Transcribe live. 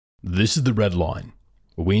This is The Red Line,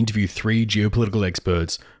 where we interview three geopolitical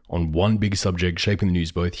experts on one big subject shaping the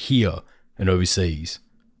news both here and overseas.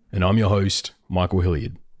 And I'm your host, Michael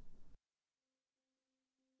Hilliard.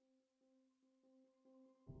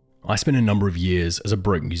 I spent a number of years as a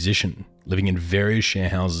broke musician, living in various share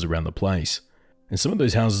houses around the place. And some of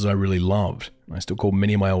those houses I really loved, and I still call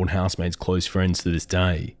many of my old housemates close friends to this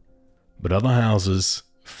day. But other houses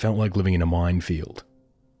felt like living in a minefield,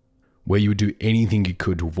 where you would do anything you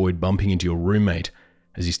could to avoid bumping into your roommate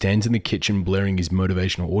as he stands in the kitchen blaring his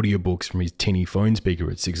motivational audiobooks from his tinny phone speaker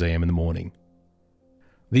at 6 a.m. in the morning.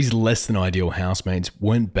 These less than ideal housemates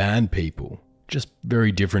weren't bad people, just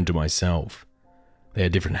very different to myself. They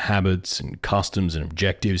had different habits and customs and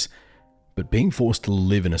objectives, but being forced to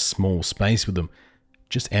live in a small space with them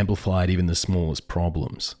just amplified even the smallest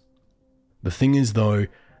problems. The thing is though,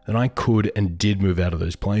 that I could and did move out of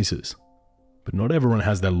those places. But not everyone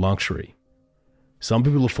has that luxury. Some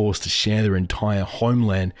people are forced to share their entire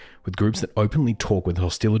homeland with groups that openly talk with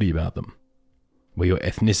hostility about them, where your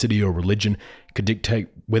ethnicity or religion could dictate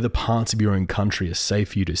whether parts of your own country are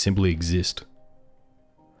safe for you to simply exist.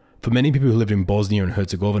 For many people who lived in Bosnia and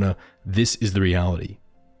Herzegovina, this is the reality.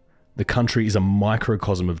 The country is a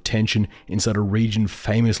microcosm of tension inside a region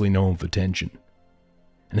famously known for tension,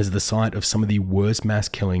 and is the site of some of the worst mass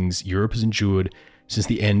killings Europe has endured since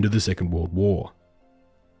the end of the Second World War.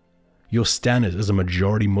 Your status as a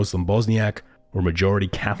majority Muslim Bosniak, or a majority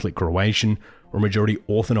Catholic Croatian, or a majority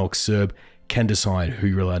Orthodox Serb can decide who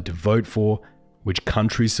you're allowed to vote for, which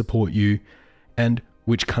countries support you, and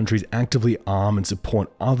which countries actively arm and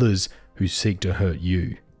support others who seek to hurt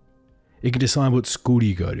you. It can decide what school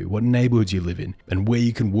you go to, what neighborhoods you live in, and where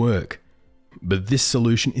you can work. But this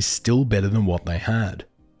solution is still better than what they had.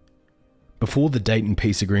 Before the Dayton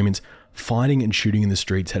peace agreements, fighting and shooting in the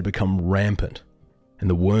streets had become rampant, and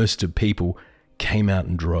the worst of people came out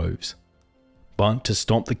in droves. But to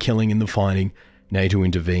stop the killing and the fighting, NATO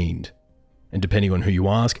intervened, and depending on who you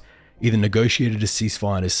ask, either negotiated a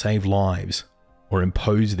ceasefire to save lives, or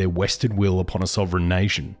imposed their vested will upon a sovereign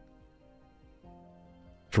nation.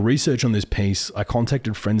 For research on this piece, I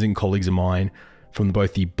contacted friends and colleagues of mine from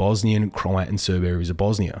both the Bosnian, Croat and Serb areas of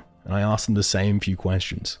Bosnia, and I asked them the same few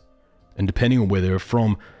questions. And depending on where they're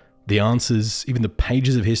from, the answers, even the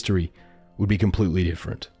pages of history, would be completely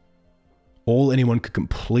different. All anyone could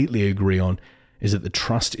completely agree on is that the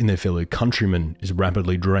trust in their fellow countrymen is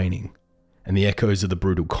rapidly draining, and the echoes of the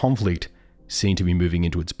brutal conflict seem to be moving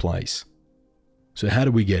into its place. So how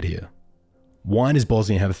did we get here? Why does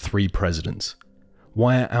Bosnia have 3 presidents?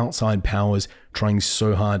 Why are outside powers trying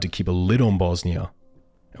so hard to keep a lid on Bosnia?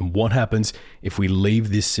 And what happens if we leave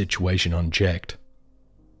this situation unchecked?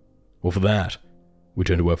 Well, for that, we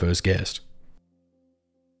turn to our first guest.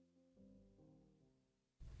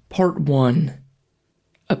 Part 1.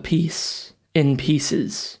 A Piece in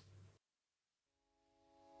Pieces.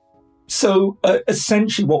 So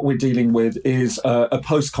essentially what we're dealing with is a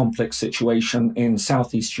post-conflict situation in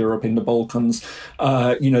Southeast Europe, in the Balkans.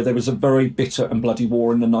 There was a very bitter and bloody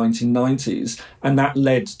war in the 1990s, and that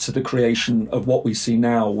led to the creation of what we see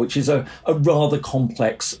now, which is a rather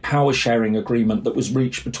complex power-sharing agreement that was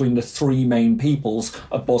reached between the 3 main peoples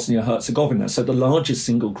of Bosnia-Herzegovina. So the largest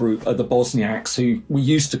single group are the Bosniaks, who we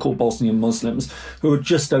used to call Bosnian Muslims, who are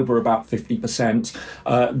just over about 50%.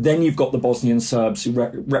 Then you've got the Bosnian Serbs, who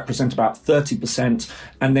represent about 30%,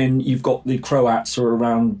 and then you've got the Croats who are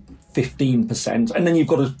around 15%, and then you've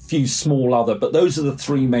got a few small other, but those are the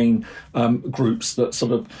 3 main groups that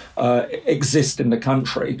sort of exist in the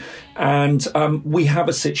country. And we have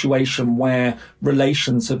a situation where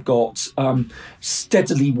relations have got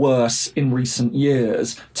steadily worse in recent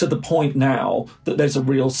years, to the point now that there's a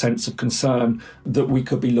real sense of concern that we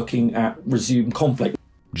could be looking at resumed conflict.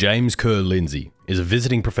 James Ker-Lindsay is a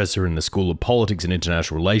visiting professor in the School of Politics and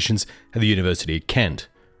International Relations at the University of Kent,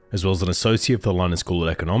 as well as an associate for the London School of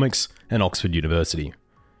Economics and Oxford University.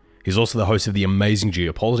 He's also the host of the amazing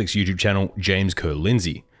geopolitics YouTube channel, James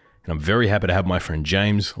Ker-Lindsay, and I'm very happy to have my friend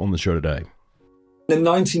James on the show today. The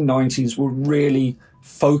 1990s were really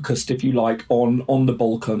focused, if you like, on the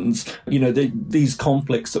Balkans. These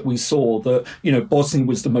conflicts that we saw, that, Bosnia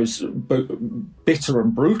was the most bitter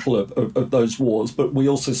and brutal of those wars, but we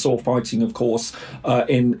also saw fighting, of course,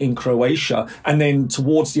 in Croatia. And then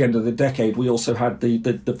towards the end of the decade, we also had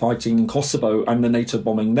the fighting in Kosovo and the NATO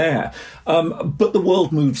bombing there. But the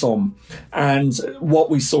world moves on. And what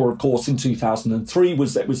we saw, of course, in 2003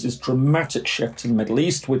 was there was this dramatic shift in the Middle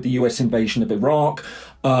East with the US invasion of Iraq.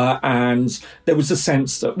 And there was a sense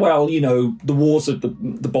sense that, well, the wars of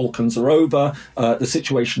the Balkans are over, the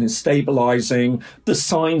situation is stabilizing, the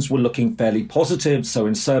signs were looking fairly positive. So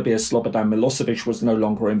in Serbia, Slobodan Milosevic was no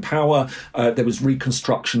longer in power. There was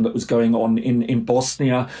reconstruction that was going on in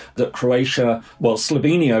Bosnia, that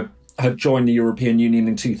Slovenia had joined the European Union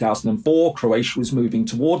in 2004. Croatia was moving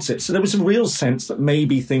towards it. So there was a real sense that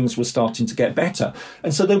maybe things were starting to get better.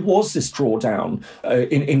 And so there was this drawdown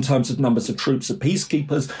in terms of numbers of troops, of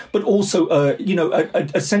peacekeepers, but also,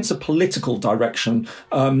 a sense of political direction,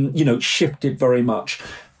 shifted very much.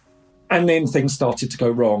 And then things started to go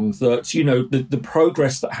wrong, that, the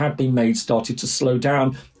progress that had been made started to slow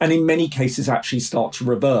down and in many cases actually start to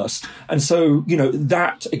reverse. And so,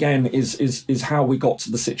 that again is how we got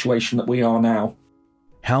to the situation that we are now.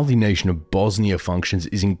 How the nation of Bosnia functions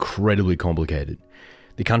is incredibly complicated.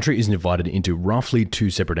 The country is divided into roughly 2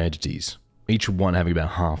 separate entities, each one having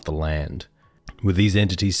about half the land, with these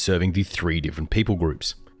entities serving the 3 different people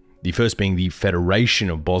groups. The first being the Federation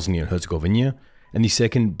of Bosnia and Herzegovina, and the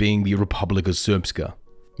second being the Republika Srpska.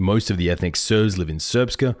 Most of the ethnic Serbs live in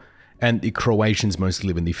Srpska, and the Croatians mostly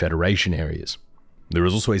live in the Federation areas. There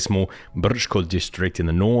is also a small Brčko district in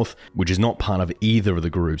the north, which is not part of either of the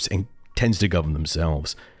groups and tends to govern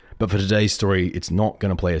themselves. But for today's story, it's not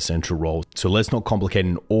going to play a central role, so let's not complicate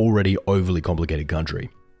an already overly complicated country,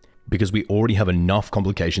 because we already have enough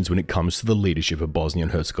complications when it comes to the leadership of Bosnia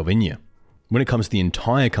and Herzegovina. When it comes to the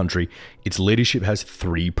entire country, its leadership has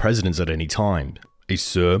 3 presidents at any time, a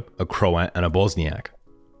Serb, a Croat, and a Bosniak.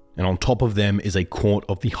 And on top of them is a court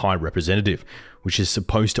of the High Representative, which is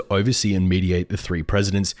supposed to oversee and mediate the 3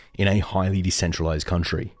 presidents in a highly decentralized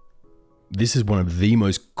country. This is one of the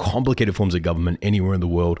most complicated forms of government anywhere in the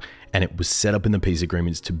world, and it was set up in the peace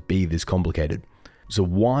agreements to be this complicated. So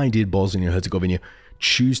why did Bosnia and Herzegovina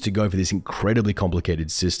choose to go for this incredibly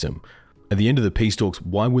complicated system? At the end of the peace talks,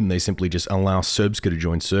 why wouldn't they simply just allow Srpska to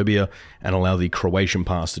join Serbia and allow the Croatian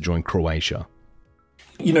parts to join Croatia?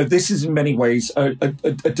 This is in many ways a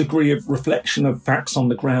degree of reflection of facts on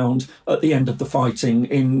the ground at the end of the fighting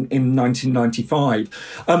in 1995.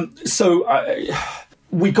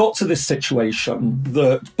 We got to this situation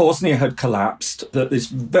that Bosnia had collapsed, that this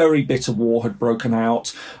very bitter war had broken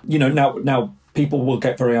out. Now people will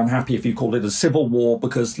get very unhappy if you call it a civil war,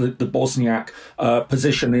 because the Bosniak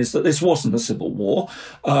position is that this wasn't a civil war.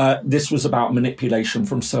 This was about manipulation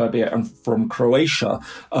from Serbia and from Croatia.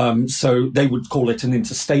 So they would call it an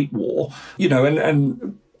interstate war,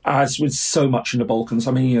 and as with so much in the Balkans,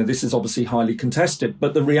 this is obviously highly contested,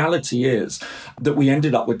 but the reality is that we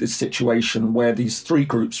ended up with this situation where these 3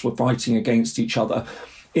 groups were fighting against each other.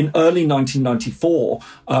 In early 1994,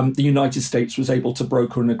 the United States was able to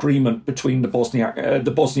broker an agreement between the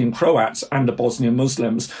Bosnian Croats and the Bosnian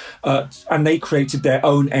Muslims, and they created their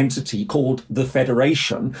own entity called the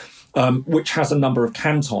Federation, which has a number of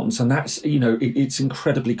cantons, and that's, it's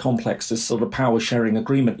incredibly complex, this sort of power sharing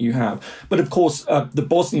agreement you have. But of course, the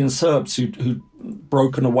Bosnian Serbs who'd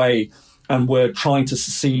broken away and were trying to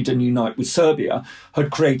secede and unite with Serbia had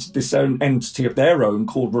created this own entity of their own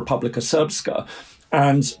called Republika Srpska.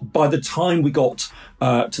 And by the time we got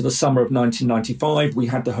to the summer of 1995, we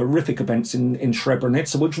had the horrific events in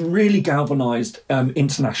Srebrenica, which really galvanized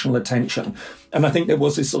international attention. And I think there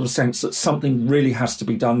was this sort of sense that something really has to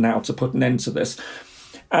be done now to put an end to this.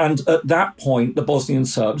 And at that point, the Bosnian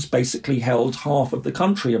Serbs basically held half of the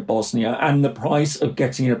country of Bosnia, and the price of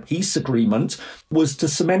getting a peace agreement was to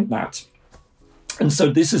cement that. And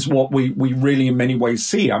so this is what we really in many ways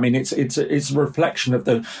see. It's a reflection of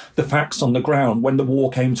the facts on the ground when the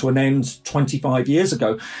war came to an end 25 years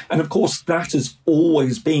ago. And of course, that has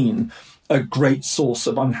always been a great source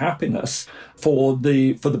of unhappiness for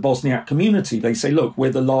the Bosniak community. They say, look,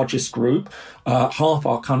 we're the largest group. Half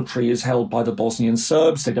our country is held by the Bosnian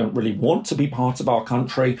Serbs. They don't really want to be part of our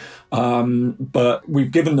country, but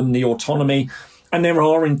we've given them the autonomy. And there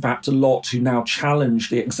are, in fact, a lot who now challenge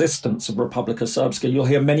the existence of Republika Srpska. You'll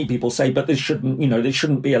hear many people say, but this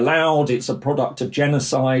shouldn't be allowed. It's a product of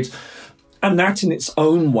genocide. And that in its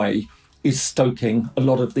own way is stoking a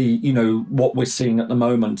lot of the, what we're seeing at the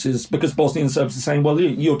moment, is because Bosnian Serbs are saying, well,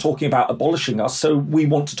 you're talking about abolishing us, so we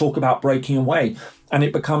want to talk about breaking away. And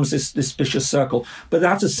it becomes this vicious circle. But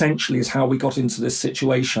that essentially is how we got into this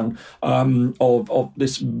situation of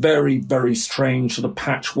this very, very strange sort of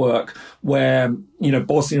patchwork where,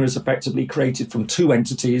 Bosnia is effectively created from 2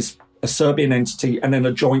 entities, a Serbian entity and then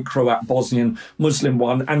a joint Croat-Bosnian Muslim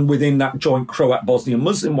one. And within that joint Croat-Bosnian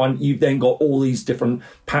Muslim one, you've then got all these different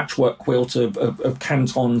patchwork quilt of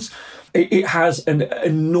cantons. It has an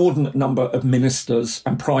inordinate number of ministers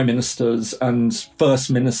and prime ministers and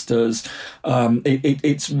first ministers.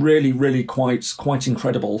 It's really, really quite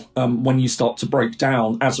incredible when you start to break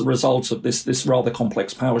down as a result of this rather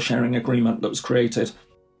complex power sharing agreement that was created.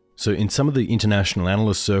 So in some of the international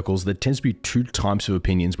analyst circles, there tends to be two types of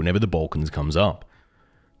opinions whenever the Balkans comes up.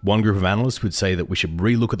 One group of analysts would say that we should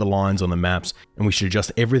relook at the lines on the maps and we should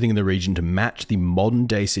adjust everything in the region to match the modern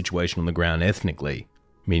day situation on the ground ethnically,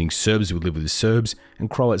 meaning Serbs would live with Serbs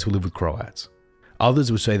and Croats would live with Croats.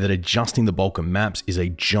 Others would say that adjusting the Balkan maps is a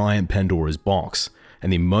giant Pandora's box,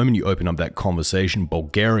 and the moment you open up that conversation,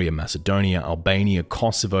 Bulgaria, Macedonia, Albania,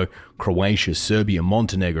 Kosovo, Croatia, Serbia,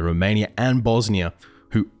 Montenegro, Romania and Bosnia,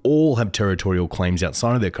 who all have territorial claims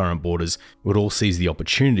outside of their current borders, would all seize the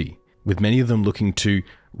opportunity, with many of them looking to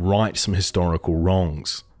right some historical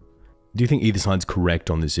wrongs. Do you think either side's correct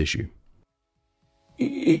on this issue?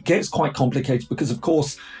 It gets quite complicated because, of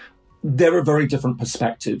course, there are very different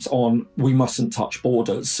perspectives on we mustn't touch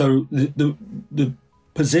borders. So the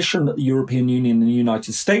position that the European Union and the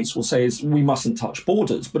United States will say is we mustn't touch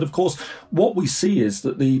borders. But of course, what we see is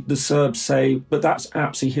that the Serbs say, but that's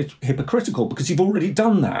absolutely hypocritical because you've already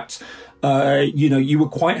done that. You were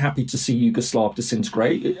quite happy to see Yugoslavia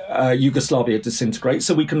disintegrate.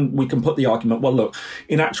 So we can put the argument, well, look,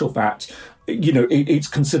 in actual fact, it's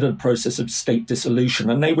considered a process of state dissolution.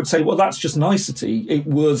 And they would say, well, that's just nicety. It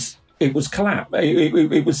was collapse.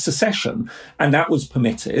 It was secession, and that was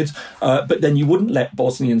permitted. But then you wouldn't let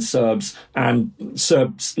Bosnian Serbs and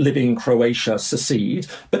Serbs living in Croatia secede.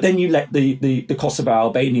 But then you let the Kosovo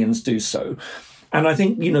Albanians do so. And I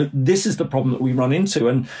think, this is the problem that we run into.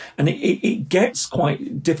 And it gets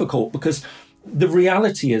quite difficult because the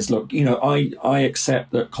reality is, look, I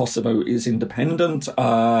accept that Kosovo is independent,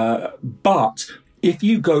 but if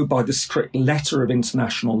you go by the strict letter of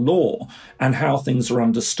international law and how things are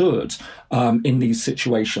understood in these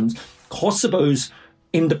situations, Kosovo's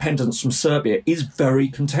independence from Serbia is very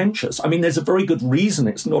contentious. I mean, there's a very good reason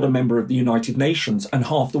it's not a member of the United Nations and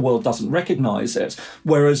half the world doesn't recognize it.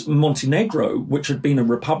 Whereas Montenegro, which had been a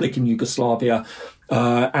republic in Yugoslavia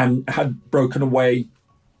and had broken away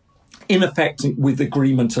in effect with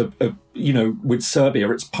agreement with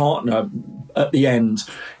Serbia, its partner at the end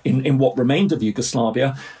in what remained of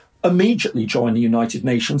Yugoslavia, immediately joined the United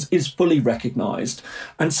Nations, is fully recognised.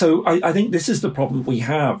 And so I think this is the problem we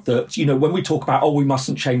have, that, when we talk about, we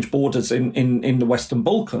mustn't change borders in the Western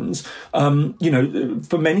Balkans,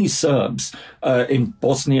 for many Serbs in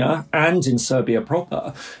Bosnia and in Serbia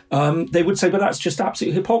proper, they would say, but that's just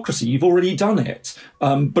absolute hypocrisy. You've already done it.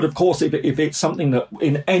 But of course, if it's something that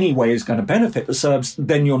in any way is going to benefit the Serbs,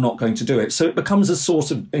 then you're not going to do it. So it becomes a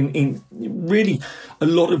source of, in really, a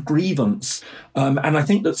lot of grievance. And I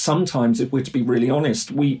think that sometimes, if we're to be really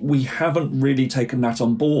honest, we haven't really taken that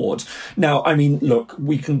on board. Now, I mean, look,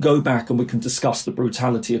 we can go back and we can discuss the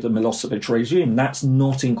brutality of the Milosevic regime. That's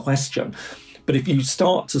not in question. But if you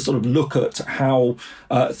start to sort of look at how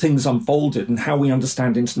things unfolded and how we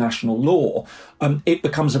understand international law, it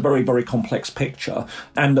becomes a very, very complex picture.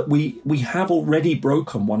 And that we have already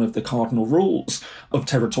broken one of the cardinal rules of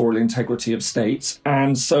territorial integrity of states.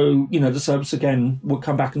 And so, the Serbs, again, would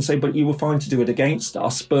come back and say, but you were fine to do it against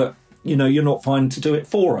us, but, you're not fine to do it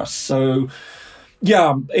for us. So,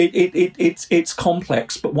 yeah, it's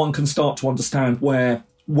complex, but one can start to understand where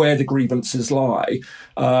the grievances lie.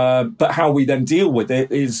 But how we then deal with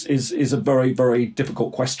it is a very, very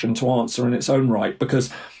difficult question to answer in its own right, because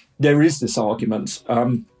there is this argument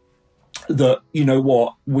that,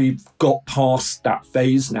 we've got past that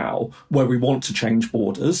phase now where we want to change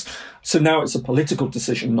borders. So now it's a political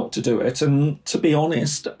decision not to do it. And to be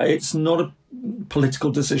honest, it's not a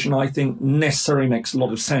political decision I think necessarily makes a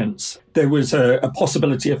lot of sense. There was a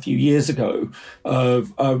possibility a few years ago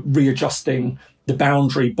of readjusting the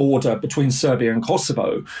boundary border between Serbia and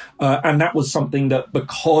Kosovo. And that was something that,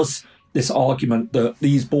 because this argument that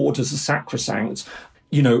these borders are sacrosanct,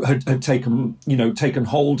 had taken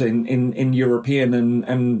hold in European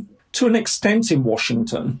and to an extent in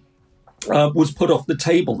Washington, was put off the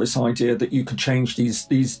table, this idea that you could change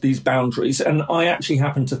these boundaries. And I actually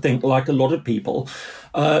happen to think, like a lot of people,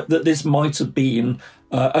 that this might have been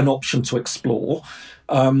an option to explore.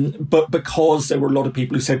 But because there were a lot of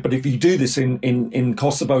people who said, but if you do this in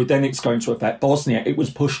Kosovo, then it's going to affect Bosnia, it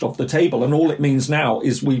was pushed off the table. And all it means now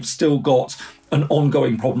is we've still got an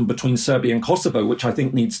ongoing problem between Serbia and Kosovo, which I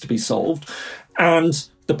think needs to be solved, and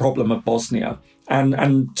the problem of Bosnia.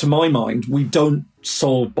 And to my mind, we don't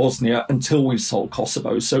solve Bosnia until we've solved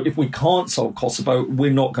Kosovo. So if we can't solve Kosovo,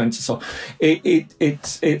 we're not going to solve it.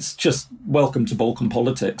 It's just welcome to Balkan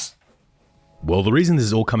politics. Well, the reason this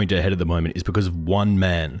is all coming to a head at the moment is because of one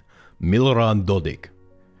man, Milorad Dodik.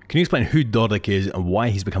 Can you explain who Dodik is and why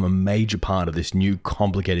he's become a major part of this new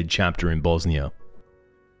complicated chapter in Bosnia?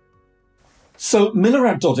 So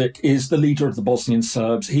Milorad Dodik is the leader of the Bosnian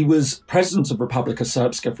Serbs. He was president of Republika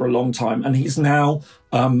Srpska for a long time, and he's now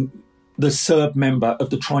the Serb member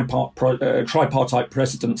of the tripartite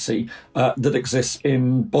presidency that exists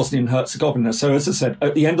in Bosnia and Herzegovina. So as I said,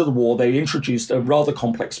 at the end of the war, they introduced a rather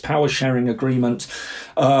complex power sharing agreement,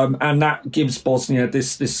 and that gives Bosnia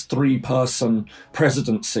this three-person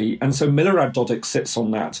presidency. And so Milorad Dodik sits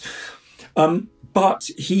on that. But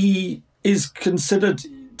he is considered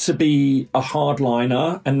to be a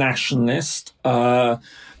hardliner, a nationalist, and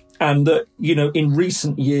that, in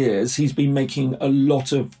recent years, he's been making a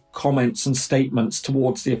lot of comments and statements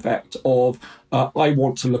towards the effect of, I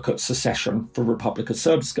want to look at secession for Republika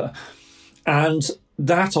Srpska. And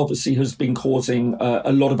that obviously has been causing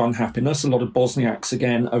a lot of unhappiness. A lot of Bosniaks,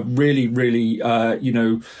 again, are really, really,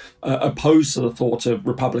 opposed to the thought of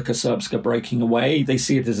Republika Srpska breaking away. They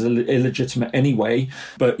see it as illegitimate anyway,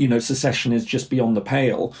 but, secession is just beyond the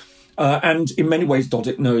pale. And in many ways,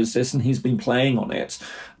 Dodik knows this, and he's been playing on it.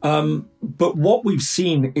 But what we've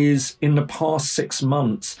seen is, in the past 6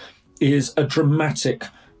 months, is a dramatic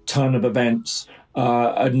turn of events,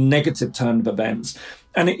 a negative turn of events.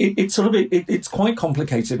 And it's quite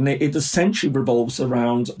complicated, and it essentially revolves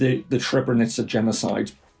around the Srebrenica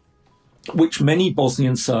genocide, which many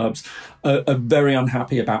Bosnian Serbs are very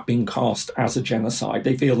unhappy about being cast as a genocide.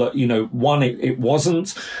 They feel that, one, it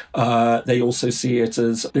wasn't. They also see it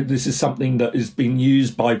as this is something that is being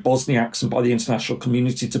used by Bosniaks and by the international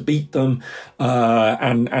community to beat them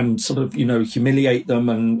and sort of, humiliate them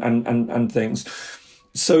and things.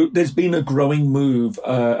 So there's been a growing move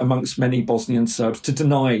amongst many Bosnian Serbs to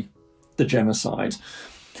deny the genocide.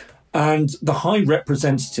 And the High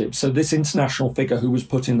Representative, so this international figure who was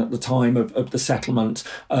put in at the time of the settlement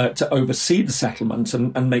to oversee the settlement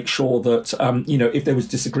and make sure that, if there was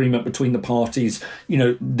disagreement between the parties,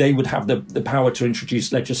 they would have the power to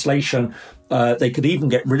introduce legislation. They could even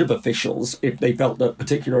get rid of officials if they felt that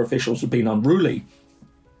particular officials were being unruly.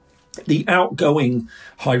 The outgoing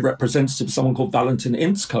High Representative, someone called Valentin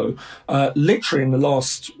Inzko, literally in the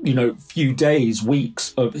last, few days,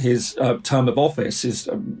 weeks of his term of office,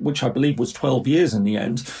 which I believe was 12 years in the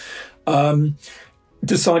end,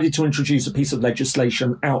 decided to introduce a piece of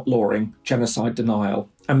legislation outlawing genocide denial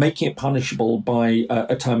and making it punishable by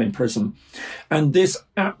a term in prison. And this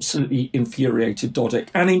absolutely infuriated Dodik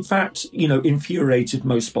and, in fact, infuriated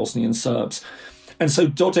most Bosnian Serbs. And so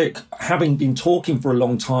Dodik, having been talking for a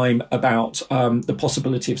long time about the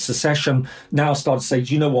possibility of secession, now started to say,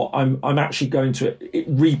 you know what, I'm actually going to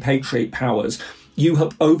repatriate powers. You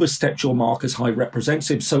have overstepped your mark as High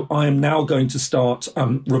Representative, so I am now going to start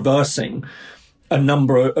reversing a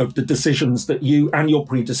number of the decisions that you and your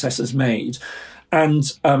predecessors made and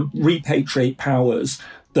repatriate powers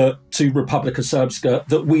to Republika Srpska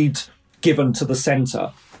that we'd given to the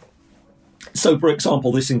centre. So, for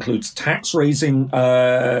example, this includes tax-raising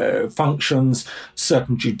functions,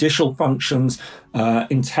 certain judicial functions,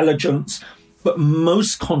 intelligence, but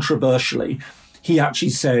most controversially, he actually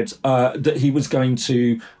said that he was going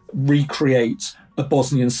to recreate a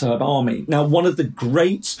Bosnian Serb army. Now, one of the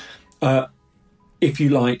great, if you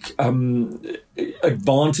like,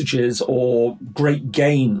 advantages or great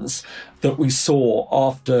gains that we saw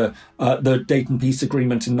after the Dayton Peace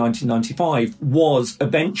Agreement in 1995 was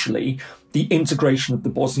eventually the integration of the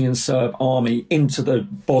Bosnian Serb army into the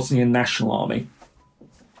Bosnian National Army.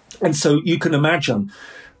 And so you can imagine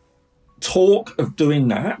talk of doing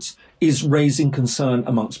that is raising concern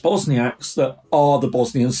amongst Bosniaks that are the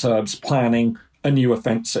Bosnian Serbs planning a new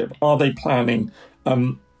offensive? Are they planning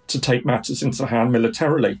to take matters into hand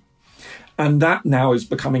militarily? And that now is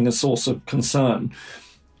becoming a source of concern.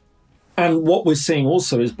 And what we're seeing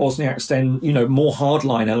also is Bosniaks then, more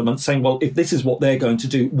hardline elements saying, well, if this is what they're going to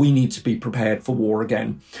do, we need to be prepared for war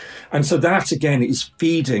again. And so that, again, is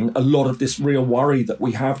feeding a lot of this real worry that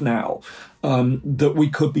we have now, that we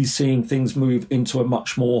could be seeing things move into a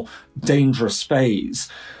much more dangerous phase.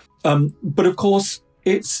 But of course,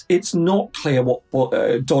 it's not clear what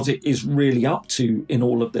Dodik is really up to in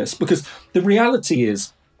all of this, because the reality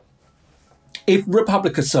is, if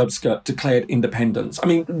Republika Srpska declared independence, I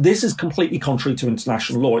mean, this is completely contrary to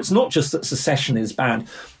international law. It's not just that secession is bad.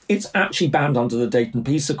 it's actually banned under the Dayton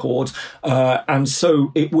Peace Accord. And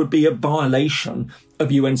so it would be a violation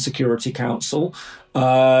of UN Security Council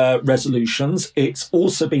resolutions. It's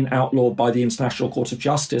also been outlawed by the International Court of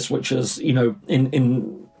Justice, which has,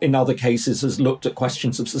 in other cases has looked at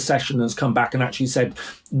questions of secession and has come back and actually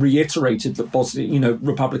reiterated that Bosnia,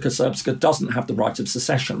 Republika Srpska doesn't have the right of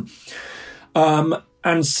secession.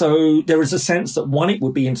 And so there is a sense that, one, it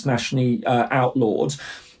would be internationally outlawed.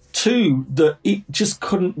 Two, that it just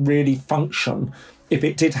couldn't really function if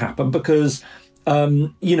it did happen because,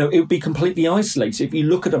 it would be completely isolated. If you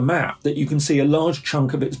look at a map, that you can see a large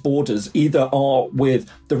chunk of its borders either are with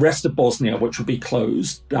the rest of Bosnia, which would be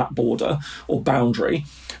closed, that border or boundary.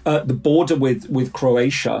 The border with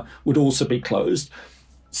Croatia would also be closed.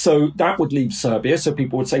 So that would leave Serbia. So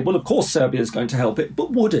people would say, well, of course, Serbia is going to help it,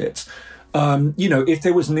 but would it? If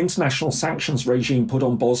there was an international sanctions regime put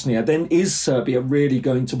on Bosnia, then is Serbia really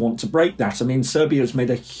going to want to break that? I mean, Serbia has made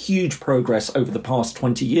a huge progress over the past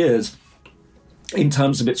 20 years in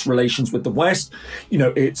terms of its relations with the West.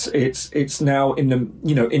 It's now in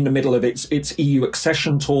the middle of its EU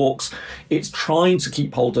accession talks. It's trying to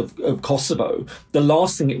keep hold of Kosovo. The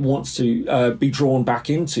last thing it wants to be drawn back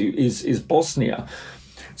into is Bosnia.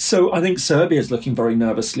 So I think Serbia is looking very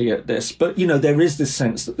nervously at this. But, there is this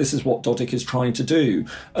sense that this is what Dodik is trying to do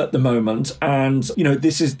at the moment. And,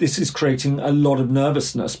 this is creating a lot of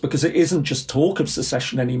nervousness because it isn't just talk of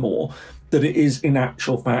secession anymore, that it is in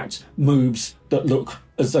actual fact moves that look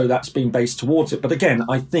as though that's being based towards it. But again,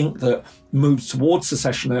 I think that moves towards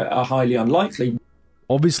secession are highly unlikely.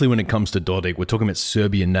 Obviously, when it comes to Dodik, we're talking about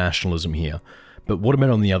Serbian nationalism here. But what about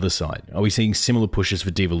on the other side? Are we seeing similar pushes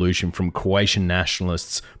for devolution from Croatian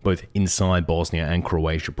nationalists, both inside Bosnia and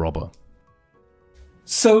Croatia proper?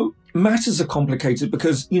 So matters are complicated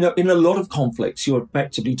because, in a lot of conflicts, you're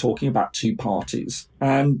effectively talking about two parties.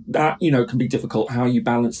 And that, can be difficult how you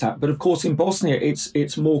balance that. But of course, in Bosnia,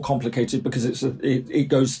 it's more complicated because it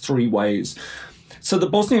goes three ways. So the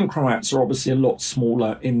Bosnian Croats are obviously a lot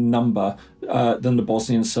smaller in number than the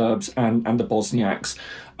Bosnian Serbs and the Bosniaks.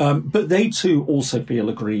 But they too also feel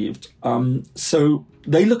aggrieved. So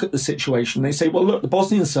they look at the situation, they say, well, look, the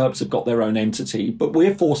Bosnian Serbs have got their own entity, but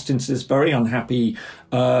we're forced into this very unhappy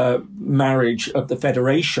marriage of the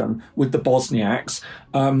federation with the Bosniaks.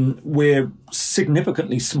 We're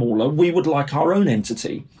significantly smaller. We would like our own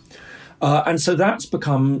entity. And so that's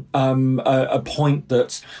become a point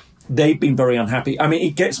that they've been very unhappy. I mean,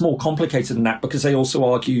 it gets more complicated than that because they also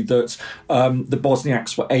argue that the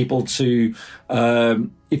Bosniaks were able to,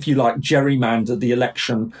 if you like, gerrymander the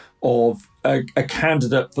election of a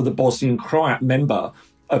candidate for the Bosnian Croat member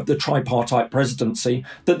of the tripartite presidency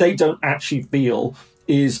that they don't actually feel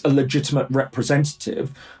is a legitimate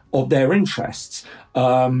representative of their interests.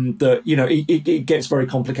 It gets very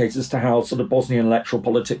complicated as to how sort of Bosnian electoral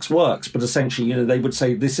politics works. But essentially, they would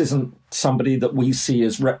say this isn't somebody that we see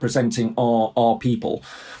as representing our people.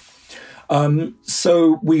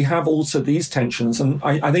 So we have also these tensions. And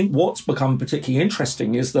I think what's become particularly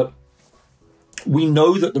interesting is that we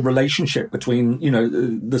know that the relationship between,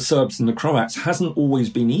 the Serbs and the Croats hasn't always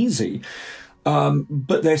been easy.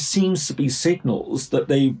 But there seems to be signals that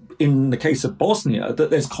in the case of Bosnia, that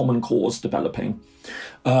there's common cause developing.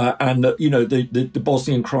 And that, the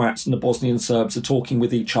Bosnian Croats and the Bosnian Serbs are talking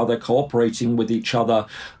with each other, cooperating with each other.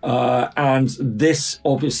 And this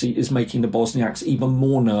obviously is making the Bosniaks even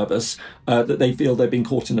more nervous that they feel they've been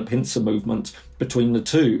caught in a pincer movement between the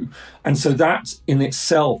two. And so that in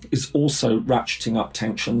itself is also ratcheting up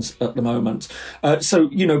tensions at the moment. So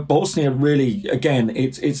Bosnia really, again,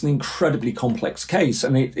 it's an incredibly complex case.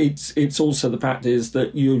 And it's also the fact is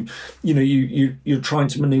that you're trying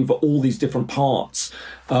to maneuver all these different parts.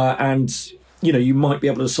 And you might be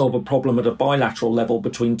able to solve a problem at a bilateral level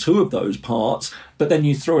between two of those parts, but then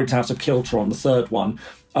you throw it out of kilter on the third one,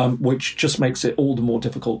 which just makes it all the more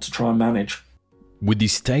difficult to try and manage. With the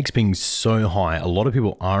stakes being so high, a lot of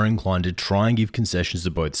people are inclined to try and give concessions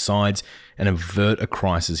to both sides and avert a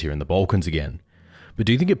crisis here in the Balkans again. But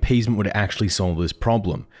do you think appeasement would actually solve this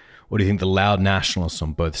problem? Or do you think the loud nationalists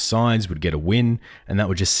on both sides would get a win and that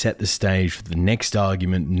would just set the stage for the next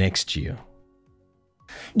argument next year?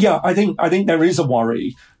 Yeah, I think there is a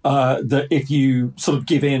worry that if you sort of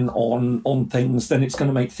give in on things, then it's going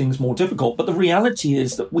to make things more difficult. But the reality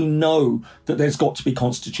is that we know that there's got to be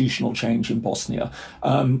constitutional change in Bosnia.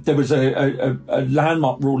 There was a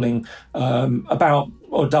landmark ruling about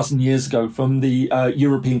a dozen years ago from the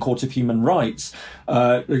European Court of Human Rights,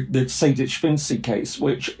 the Sejdic-Finci case,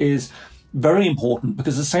 which is very important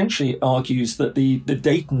because essentially it argues that the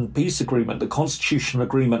Dayton Peace Agreement, the constitutional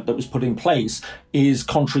agreement that was put in place, is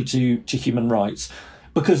contrary to human rights.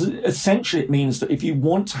 because essentially it means that if you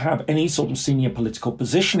want to have any sort of senior political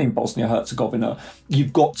position in Bosnia-Herzegovina,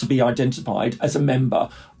 you've got to be identified as a member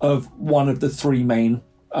of one of the three main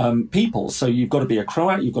people. So you've got to be a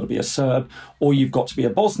Croat, you've got to be a Serb, or you've got to be a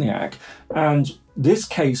Bosniak. And this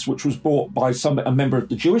case, which was brought by a member of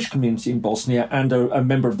the Jewish community in Bosnia and a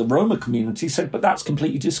member of the Roma community, said, but that's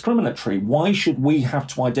completely discriminatory. Why should we have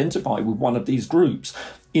to identify with one of these groups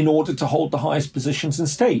in order to hold the highest positions in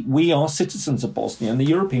state? We are citizens of Bosnia, and the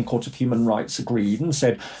European Court of Human Rights agreed and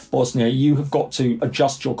said, Bosnia, you have got to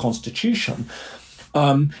adjust your constitution.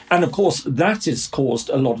 And of course, that has caused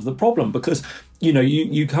a lot of the problem because,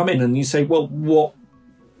 you come in and you say, well,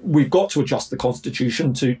 we've got to adjust the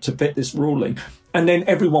constitution to fit this ruling. And then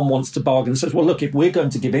everyone wants to bargain and says, well, look, if we're going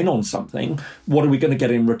to give in on something, what are we going to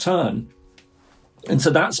get in return? And so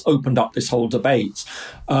that's opened up this whole debate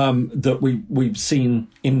that we've seen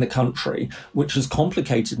in the country, which has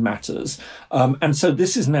complicated matters. And so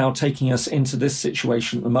this is now taking us into this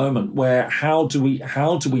situation at the moment where how do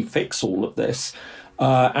we fix all of this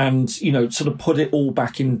and, sort of put it all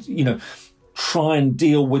back in, try and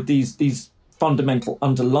deal with these fundamental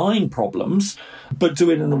underlying problems, but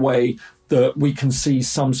do it in a way that we can see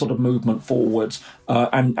some sort of movement forward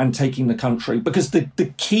and taking the country. Because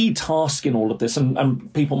the key task in all of this,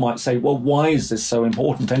 and people might say, well, why is this so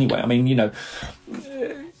important anyway? I mean,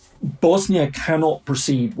 Bosnia cannot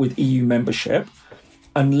proceed with EU membership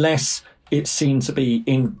unless it's seen to be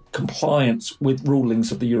in compliance with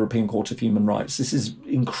rulings of the European Court of Human Rights. This is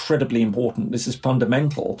incredibly important. This is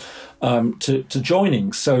fundamental to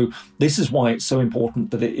joining. So this is why it's so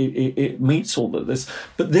important that it meets all of this.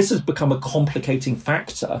 But this has become a complicating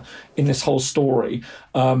factor in this whole story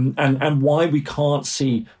and why we can't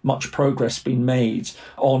see much progress being made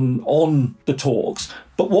on the talks.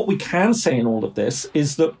 But what we can say in all of this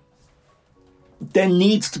is that there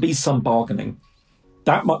needs to be some bargaining.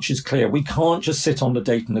 That much is clear. We can't just sit on the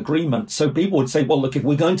Dayton Agreement. So people would say, well, look, if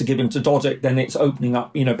we're going to give him to Dodik, then it's opening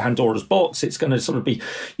up, Pandora's box. It's going to sort of be,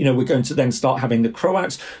 we're going to then start having the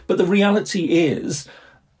Croats. But the reality is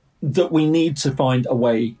that we need to find a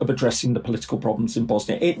way of addressing the political problems in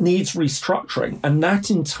Bosnia. It needs restructuring. And that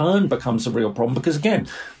in turn becomes a real problem because, again,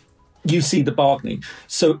 you see the bargaining.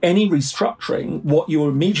 So any restructuring, what you're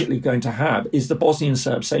immediately going to have is the Bosnian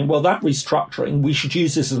Serbs saying, well, that restructuring, we should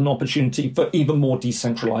use this as an opportunity for even more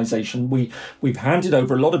decentralization. We've handed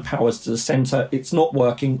over a lot of powers to the centre. It's not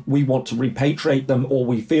working. We want to repatriate them, or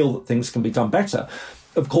we feel that things can be done better.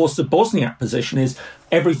 Of course, the Bosniak position is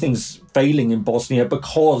everything's failing in Bosnia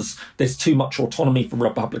because there's too much autonomy for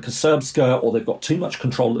Republika Srpska, or they've got too much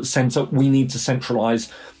control at the centre. We need to centralise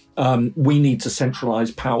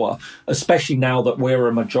power, especially now that we're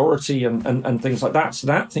a majority and things like that. So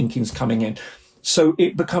that thinking's coming in. So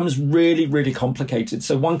it becomes really, really complicated.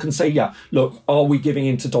 So one can say, yeah, look, are we giving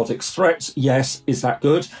in to Dodik's threats? Yes. Is that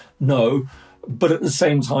good? No. But at the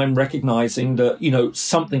same time, recognising that,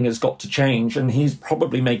 something has got to change, and he's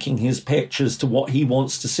probably making his pitch as to what he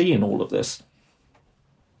wants to see in all of this.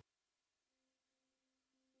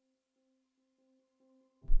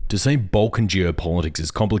 To say Balkan geopolitics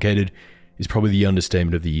is complicated is probably the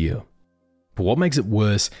understatement of the year. But what makes it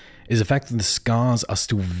worse is the fact that the scars are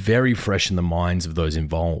still very fresh in the minds of those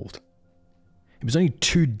involved. It was only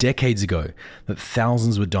 2 decades ago that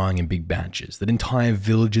thousands were dying in big batches, that entire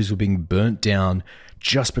villages were being burnt down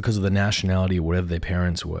just because of the nationality or whatever their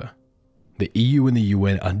parents were. The EU and the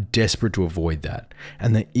UN are desperate to avoid that,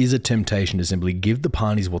 and there is a temptation to simply give the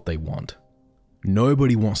parties what they want.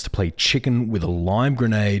 Nobody wants to play chicken with a lime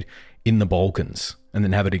grenade in the Balkans and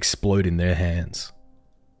then have it explode in their hands.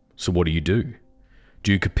 So what do?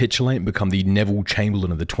 Do you capitulate and become the Neville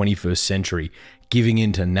Chamberlain of the 21st century, giving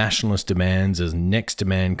in to nationalist demands as next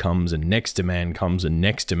demand comes and next demand comes and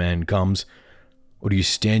next demand comes? Or do you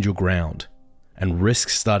stand your ground and risk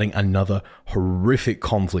starting another horrific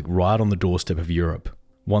conflict right on the doorstep of Europe,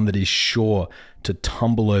 one that is sure to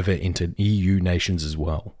tumble over into EU nations as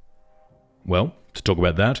well? Well, to talk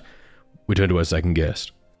about that, we turn to our second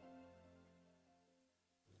guest.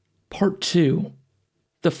 Part 2.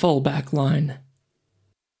 The fallback line.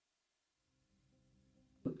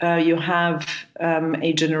 You have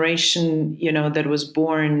a generation, that was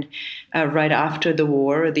born right after the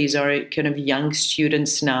war. These are kind of young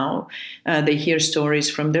students now. They hear stories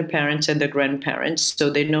from their parents and their grandparents, so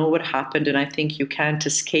they know what happened. And I think you can't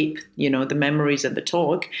escape, the memories and the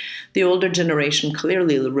talk. The older generation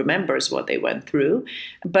clearly remembers what they went through.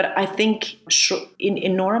 But I think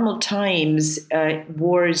in normal times,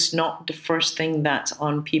 war is not the first thing that's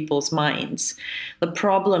on people's minds. The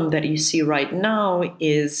problem that you see right now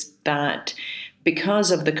is that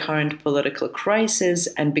because of the current political crisis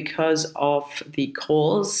and because of the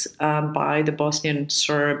calls by the Bosnian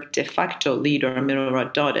Serb de facto leader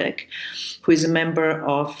Milorad Dodik, who is a member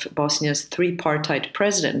of Bosnia's three-partite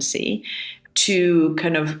presidency, to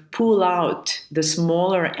kind of pull out the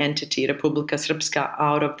smaller entity, Republika Srpska,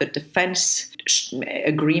 out of the defense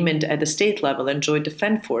agreement at the state level and joint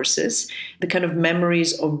defense forces, the kind of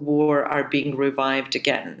memories of war are being revived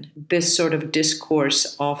again. This sort of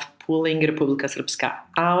discourse of pulling Republika Srpska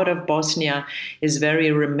out of Bosnia is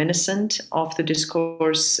very reminiscent of the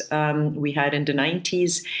discourse we had in the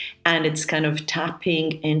 90s, and it's kind of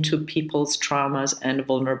tapping into people's traumas and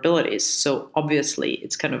vulnerabilities. So obviously,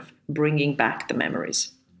 it's kind of bringing back the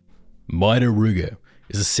memories. Majda Ruge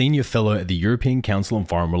is a senior fellow at the European Council on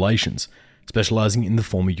Foreign Relations, specializing in the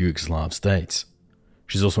former Yugoslav states.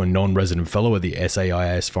 She's also a non-resident fellow at the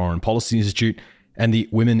SAIS Foreign Policy Institute and the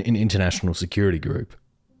Women in International Security Group.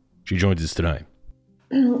 She joins us today.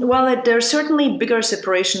 Well, there's certainly bigger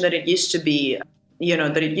separation than it used to be,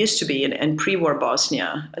 in pre-war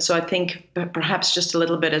Bosnia. So I think perhaps just a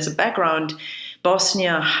little bit as a background,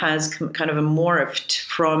 Bosnia has kind of morphed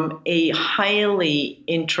from a highly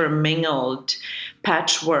intermingled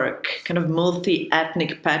patchwork, kind of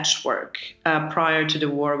multi-ethnic patchwork prior to the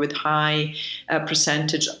war, with high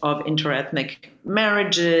percentage of interethnic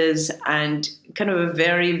marriages and kind of a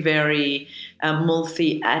very, very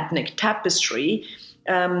multi-ethnic tapestry.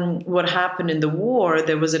 What happened in the war,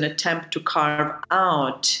 there was an attempt to carve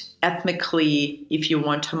out ethnically, if you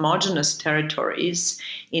want, homogeneous territories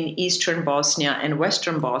in eastern Bosnia and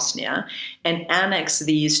western Bosnia and annex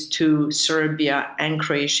these to Serbia and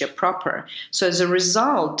Croatia proper. So as a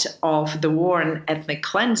result of the war and ethnic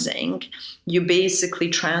cleansing, you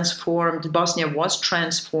basically Bosnia was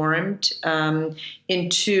transformed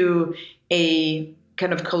into a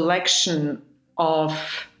kind of collection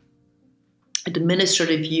of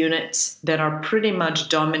administrative units that are pretty much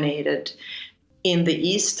dominated in the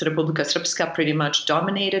east, Republika Srpska pretty much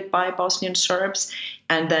dominated by Bosnian Serbs,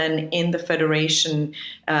 and then in the federation,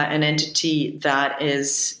 an entity that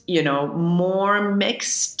is, more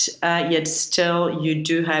mixed, yet still you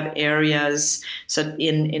do have areas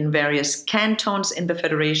in various cantons in the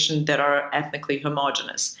federation that are ethnically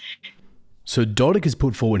homogenous. So Dodik has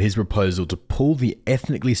put forward his proposal to pull the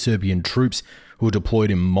ethnically Serbian troops who are deployed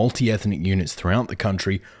in multi-ethnic units throughout the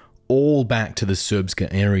country all back to the Srpska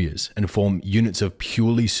areas and form units of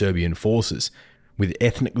purely Serbian forces, with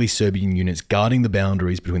ethnically Serbian units guarding the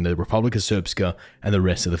boundaries between the Republika Srpska and the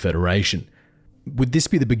rest of the Federation. Would this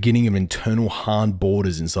be the beginning of internal hard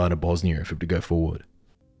borders inside of Bosnia if it were to go forward?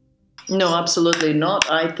 No, absolutely not.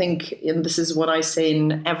 I think, and this is what I say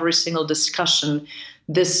in every single discussion,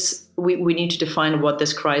 we need to define what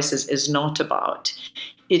this crisis is not about.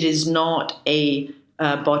 It is not a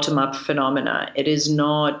bottom-up phenomena. It is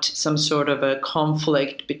not some sort of a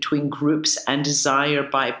conflict between groups and desire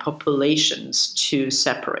by populations to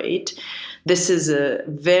separate. This is a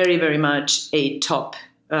very, very much a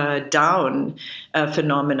top-down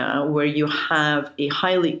phenomena where you have a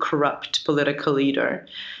highly corrupt political leader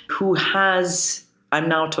who has, I'm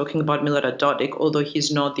now talking about Milorad Dodik, although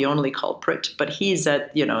he's not the only culprit, but he's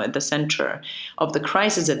at the center of the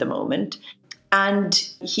crisis at the moment. And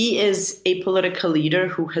he is a political leader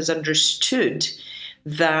who has understood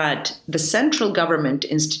that the central government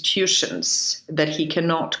institutions that he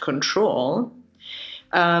cannot control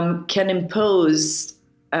can impose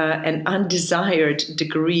an undesired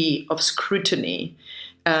degree of scrutiny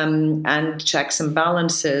and checks and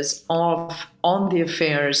balances on the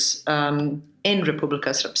affairs in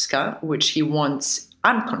Republika Srpska, which he wants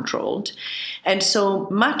uncontrolled. And so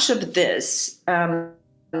much of this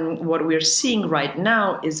what we're seeing right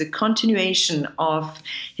now is a continuation of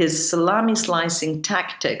his salami slicing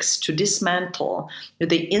tactics to dismantle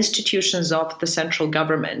the institutions of the central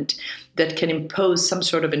government that can impose some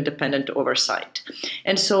sort of independent oversight.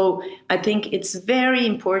 And so I think it's very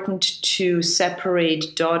important to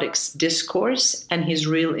separate Dodik's discourse and his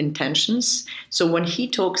real intentions. So when he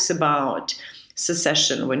talks about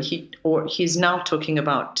secession, he's now talking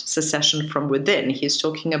about secession from within. He's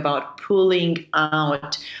talking about pulling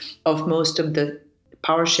out of most of the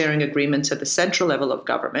power sharing agreements at the central level of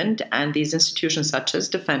government and these institutions such as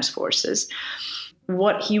defense forces.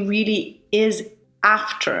 What he really is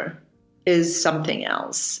after is something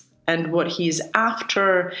else. And what he's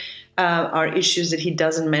after are issues that he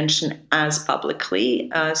doesn't mention as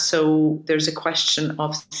publicly. So there's a question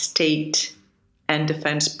of state and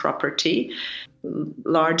defense property,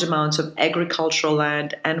 large amounts of agricultural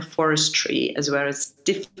land and forestry, as well as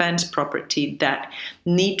defense property that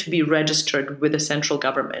need to be registered with the central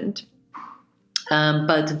government,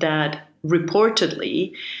 but that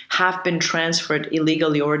reportedly have been transferred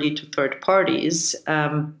illegally already to third parties,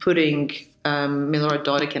 putting Milorad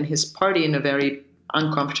Dodik and his party in a very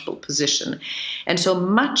uncomfortable position. And so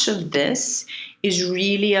much of this is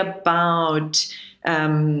really about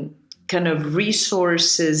kind of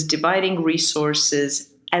resources, dividing resources,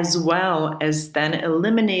 as well as then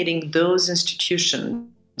eliminating those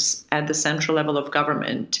institutions at the central level of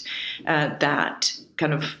government that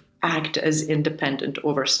kind of act as independent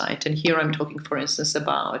oversight. And here I'm talking, for instance,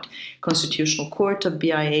 about Constitutional Court of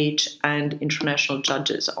BIH and international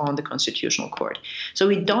judges on the Constitutional Court. So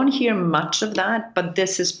we don't hear much of that, but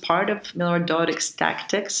this is part of Milorad Dodik's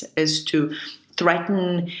tactics, is to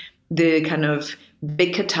threaten the kind of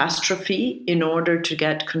big catastrophe in order to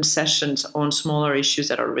get concessions on smaller issues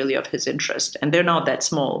that are really of his interest. And they're not that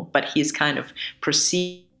small, but he's kind of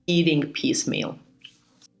proceeding piecemeal.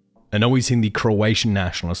 And are we seeing the Croatian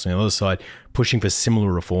nationalists on the other side pushing for similar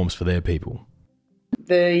reforms for their people?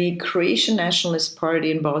 The Croatian Nationalist Party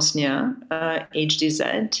in Bosnia,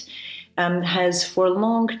 HDZ, has for a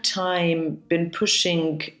long time been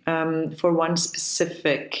pushing for one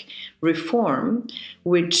specific reform,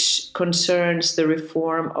 which concerns the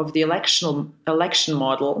reform of the election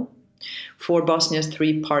model for Bosnia's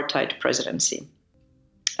three-partite presidency.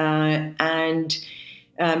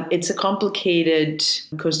 It's a complicated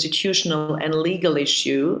constitutional and legal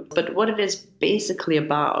issue, but what it is basically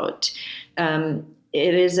about, it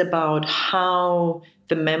is about how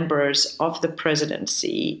the members of the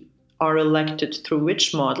presidency are elected through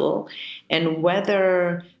which model, and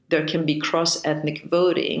whether there can be cross-ethnic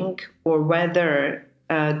voting, or whether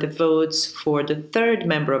the votes for the third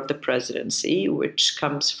member of the presidency, which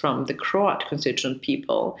comes from the Croat constituent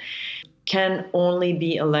people, can only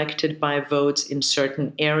be elected by votes in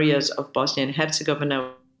certain areas of Bosnia and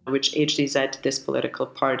Herzegovina, which HDZ, this political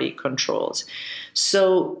party, controls.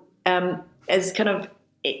 So as kind of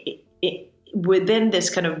within this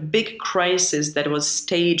kind of big crisis that was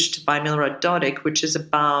staged by Milorad Dodik, which is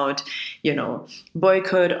about,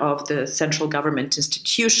 boycott of the central government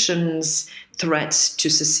institutions, threats to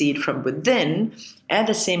secede from within, at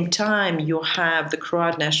the same time, you have the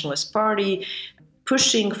Croat Nationalist Party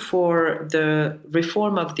pushing for the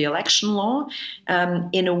reform of the election law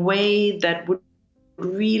in a way that would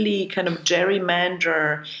really kind of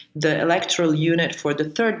gerrymander the electoral unit for the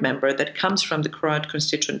third member that comes from the Croat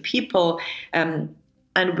constituent people, and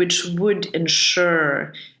which would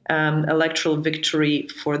ensure electoral victory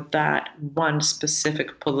for that one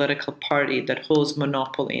specific political party that holds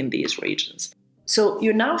monopoly in these regions. So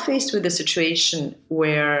you're now faced with a situation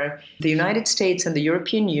where the United States and the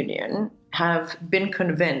European Union have been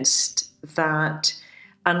convinced that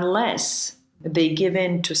unless they give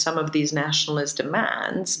in to some of these nationalist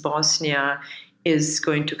demands, Bosnia is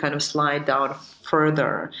going to kind of slide down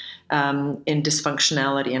further in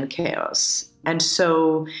dysfunctionality and chaos. And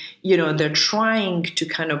so, they're trying to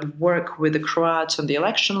kind of work with the Croats on the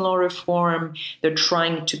election law reform. They're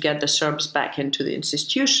trying to get the Serbs back into the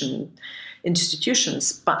institutions.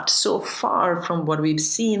 But so far from what we've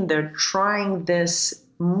seen, they're trying this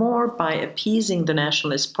more by appeasing the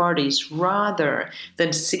nationalist parties rather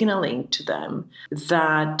than signaling to them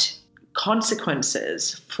that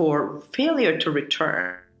consequences for failure to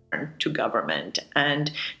return to government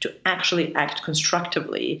and to actually act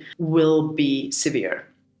constructively will be severe.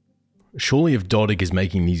 Surely if Dodik is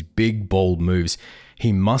making these big, bold moves,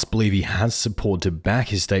 he must believe he has support to back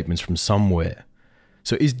his statements from somewhere.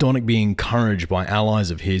 So is Dodik being encouraged by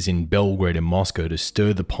allies of his in Belgrade and Moscow to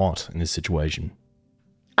stir the pot in this situation?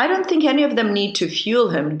 I don't think any of them need to fuel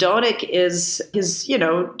him. Dodik is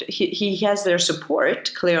he has their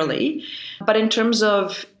support, clearly. But in terms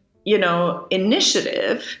of,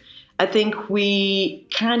 initiative, I think we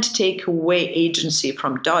can't take away agency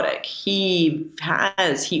from Dodik. He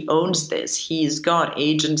owns this. He's got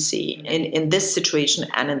agency in this situation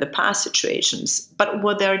and in the past situations. But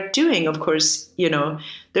what they're doing, of course,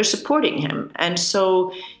 they're supporting him. And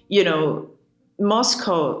so,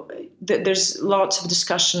 Moscow, there's lots of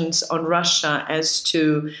discussions on Russia as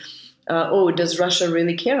to, does Russia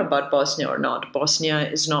really care about Bosnia or not? Bosnia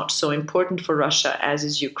is not so important for Russia as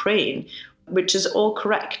is Ukraine, which is all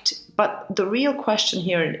correct. But the real question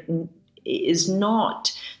here is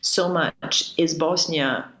not so much, is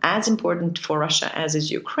Bosnia as important for Russia as is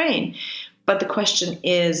Ukraine? But the question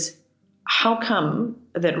is, how come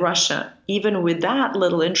that Russia, even with that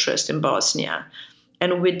little interest in Bosnia,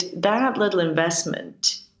 and with that little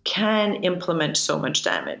investment, can implement so much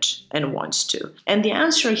damage and wants to? And the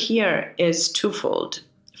answer here is twofold.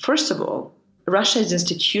 First of all, Russia is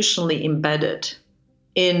institutionally embedded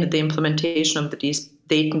in the implementation of the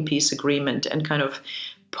Dayton Peace Agreement and kind of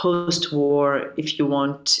post-war, if you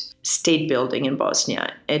want, state building in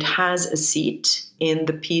Bosnia. It has a seat in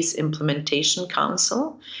the Peace Implementation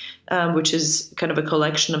Council, which is kind of a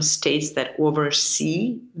collection of states that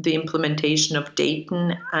oversee the implementation of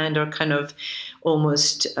Dayton and are kind of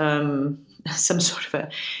almost some sort of a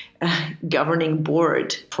governing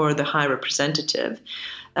board for the High Representative.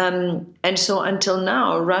 And so until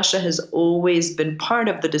now, Russia has always been part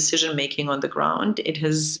of the decision-making on the ground. It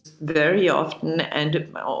has very often and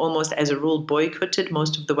almost as a rule boycotted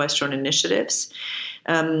most of the Western initiatives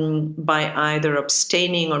by either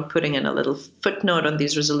abstaining or putting in a little footnote on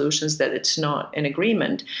these resolutions that it's not in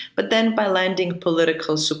agreement, but then by lending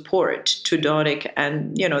political support to Dodik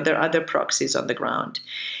and, there are other proxies on the ground.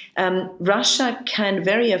 Russia can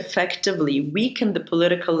very effectively weaken the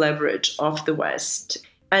political leverage of the West.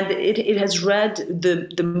 And it has read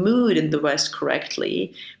the mood in the West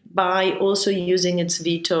correctly by also using its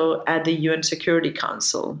veto at the UN Security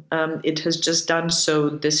Council. It has just done so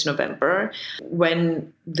this November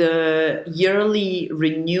when the yearly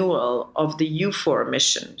renewal of the EUFOR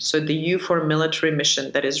mission, so the EUFOR military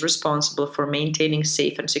mission that is responsible for maintaining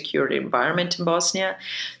safe and secure environment in Bosnia,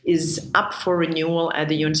 is up for renewal at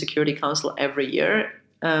the UN Security Council every year.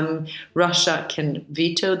 Russia can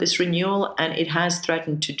veto this renewal, and it has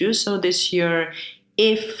threatened to do so this year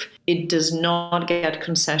if it does not get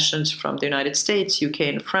concessions from the United States, UK,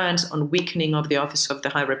 and France on weakening of the Office of the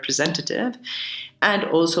High Representative. And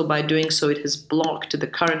also by doing so, it has blocked the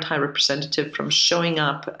current High Representative from showing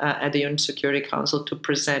up at the UN Security Council to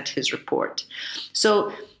present his report.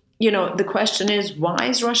 So, the question is, why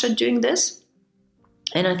is Russia doing this?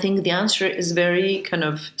 And I think the answer is very kind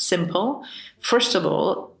of simple. First of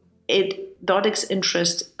all, Dodik's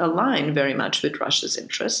interests align very much with Russia's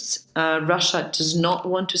interests. Russia does not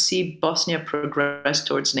want to see Bosnia progress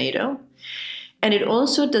towards NATO. And it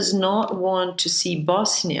also does not want to see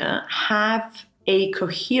Bosnia have a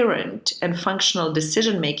coherent and functional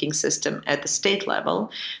decision-making system at the state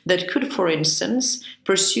level that could, for instance,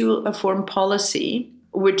 pursue a foreign policy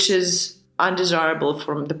which is undesirable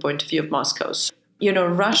from the point of view of Moscow.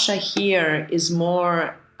 Russia here is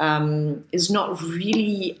not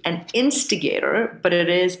really an instigator, but it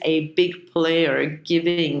is a big player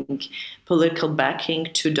giving political backing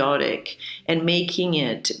to Dodik and making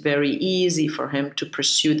it very easy for him to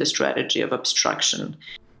pursue the strategy of obstruction.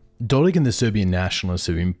 Dodik and the Serbian nationalists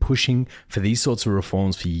have been pushing for these sorts of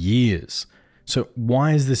reforms for years. So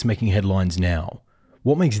why is this making headlines now?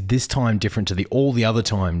 What makes this time different to all the other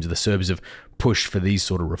times the Serbs have pushed for these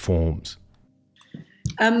sort of reforms?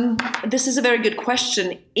 This is a very good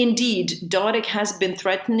question. Indeed, Dodik has been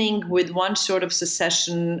threatening with one sort of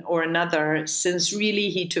secession or another since really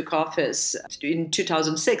he took office in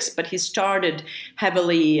 2006, but he started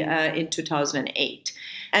heavily in 2008.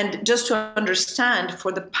 And just to understand,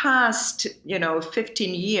 for the past,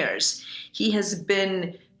 15 years, he has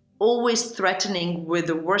been always threatening with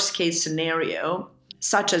the worst case scenario,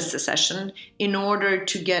 such as secession, in order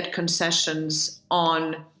to get concessions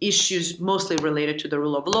on issues mostly related to the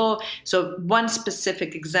rule of law. So one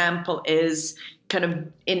specific example is kind of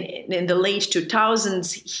in the late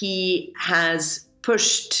 2000s, he has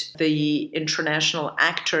pushed the international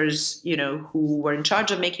actors, who were in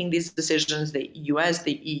charge of making these decisions, the US,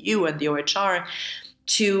 the EU, and the OHR,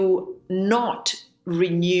 to not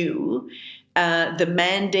renew the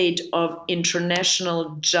mandate of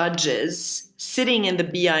international judges sitting in the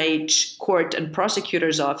BIH court and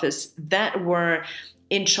prosecutor's office that were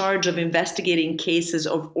in charge of investigating cases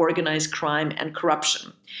of organized crime and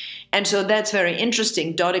corruption. And so that's very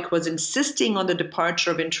interesting. Dodik was insisting on the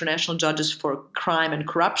departure of international judges for crime and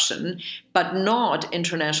corruption, but not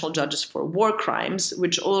international judges for war crimes,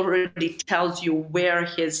 which already tells you where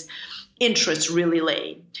his interests really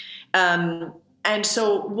lay. And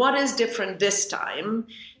so what is different this time?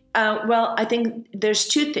 Well, I think there's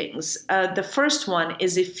two things. The first one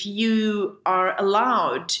is if you are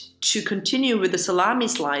allowed to continue with the salami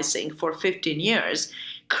slicing for 15 years,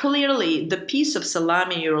 clearly the piece of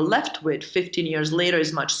salami you're left with 15 years later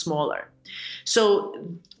is much smaller. So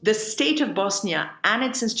the state of Bosnia and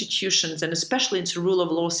its institutions, and especially its rule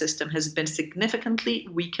of law system, has been significantly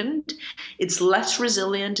weakened. It's less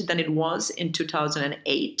resilient than it was in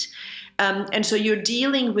 2008. And so you're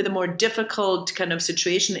dealing with a more difficult kind of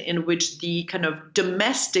situation in which the kind of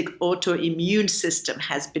domestic autoimmune system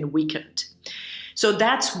has been weakened. So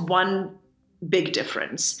that's one big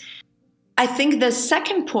difference. I think the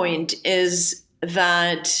second point is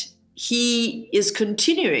that he is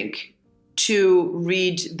continuing to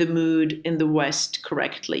read the mood in the West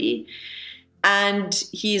correctly. And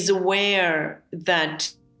he's aware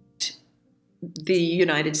that the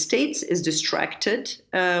United States is distracted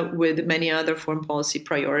with many other foreign policy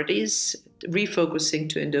priorities, refocusing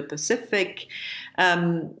to Indo-Pacific.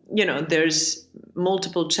 There's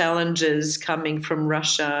multiple challenges coming from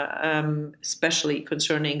Russia, especially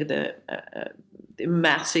concerning the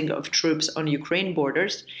massing of troops on Ukraine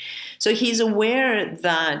borders. So he's aware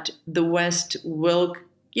that the West will,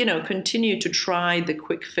 continue to try the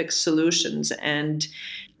quick fix solutions and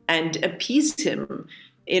appease him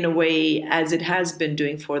in a way as it has been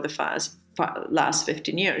doing for the last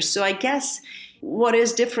 15 years. So I guess what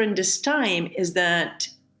is different this time is that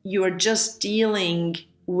you are just dealing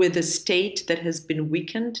with a state that has been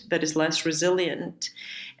weakened, that is less resilient,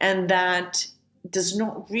 and that does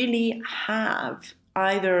not really have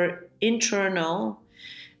either internal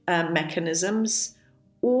mechanisms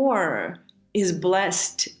or is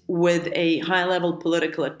blessed with a high-level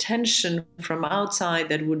political attention from outside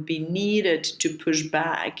that would be needed to push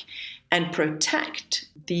back and protect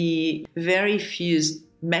the very few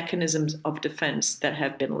mechanisms of defense that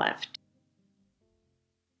have been left.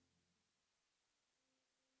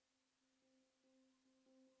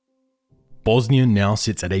 Bosnia now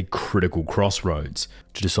sits at a critical crossroads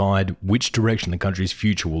to decide which direction the country's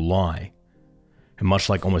future will lie. And much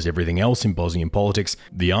like almost everything else in Bosnian politics,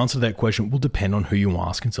 the answer to that question will depend on who you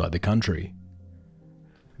ask inside the country.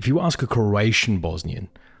 If you ask a Croatian Bosnian,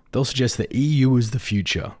 they'll suggest the EU is the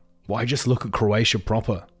future. Why just look at Croatia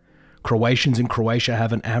proper? Croatians in Croatia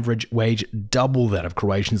have an average wage double that of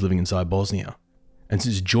Croatians living inside Bosnia. And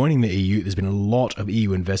since joining the EU, there's been a lot of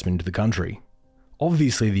EU investment into the country.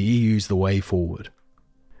 Obviously, the EU is the way forward.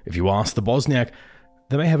 If you ask the Bosniak,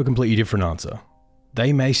 they may have a completely different answer.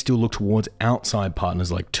 They may still look towards outside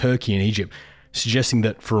partners like Turkey and Egypt, suggesting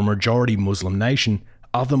that for a majority Muslim nation,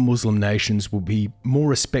 other Muslim nations will be more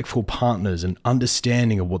respectful partners and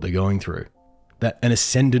understanding of what they're going through. That an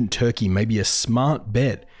ascendant Turkey may be a smart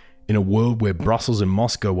bet in a world where Brussels and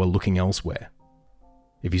Moscow are looking elsewhere.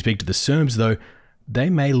 If you speak to the Serbs, though, they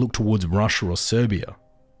may look towards Russia or Serbia,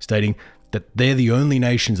 stating that they're the only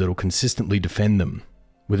nations that will consistently defend them.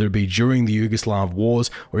 Whether it be during the Yugoslav wars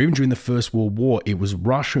or even during the First World War, it was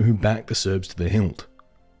Russia who backed the Serbs to the hilt.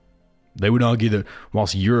 They would argue that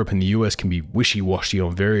whilst Europe and the US can be wishy-washy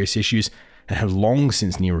on various issues and have long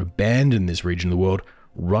since near abandoned this region of the world,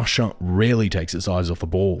 Russia rarely takes its eyes off the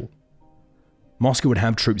ball. Moscow would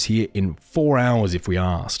have troops here in 4 hours if we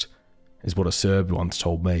asked, is what a Serb once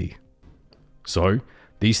told me. So,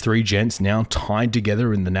 these three gents, now tied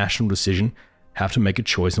together in the national decision, have to make a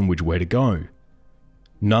choice on which way to go.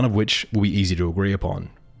 None of which will be easy to agree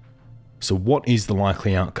upon. So what is the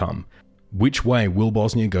likely outcome? Which way will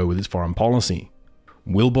Bosnia go with its foreign policy?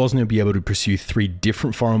 Will Bosnia be able to pursue 3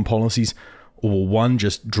 different foreign policies, or will one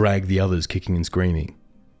just drag the others kicking and screaming?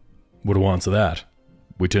 Well, to answer that,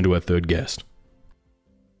 we turn to our third guest.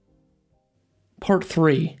 Part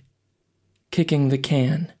 3. Kicking the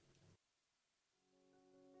Can.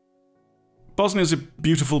 Bosnia is a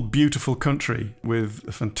beautiful, beautiful country with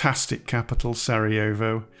a fantastic capital,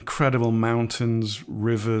 Sarajevo, incredible mountains,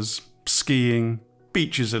 rivers, skiing,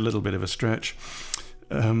 beaches a little bit of a stretch.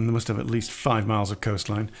 They must have at least 5 miles of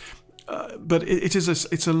coastline. But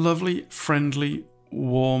it's a lovely, friendly,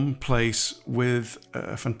 warm place with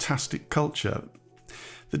a fantastic culture.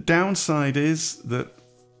 The downside is that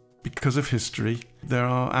because of history, there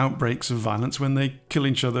are outbreaks of violence when they kill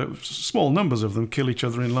each other. Small numbers of them kill each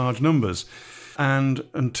other in large numbers. And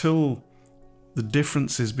until the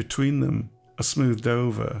differences between them are smoothed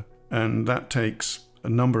over, and that takes a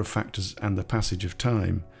number of factors and the passage of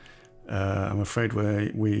time, I'm afraid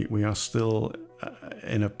we are still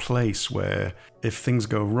in a place where if things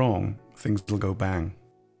go wrong, things will go bang.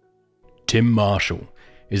 Tim Marshall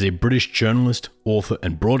is a British journalist, author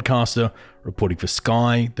and broadcaster, reporting for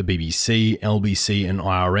Sky, the BBC, LBC and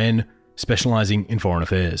IRN, specialising in foreign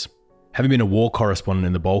affairs. Having been a war correspondent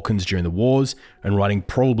in the Balkans during the wars and writing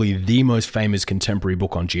probably the most famous contemporary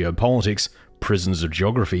book on geopolitics, Prisoners of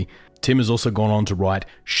Geography, Tim has also gone on to write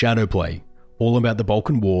Shadowplay, all about the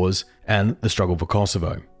Balkan Wars and the struggle for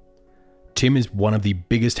Kosovo. Tim is one of the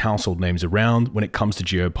biggest household names around when it comes to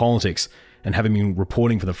geopolitics, and having been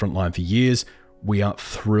reporting for the front line for years, we are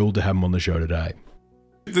thrilled to have him on the show today.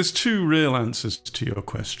 There's 2 real answers to your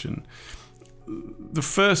question. The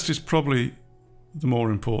first is probably the more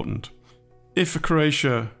important. If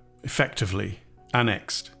Croatia effectively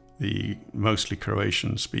annexed the mostly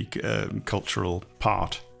Croatian cultural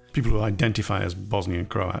part, people who identify as Bosnian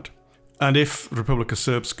Croat, and if Republika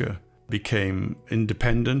Srpska became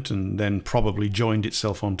independent and then probably joined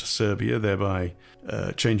itself onto Serbia, thereby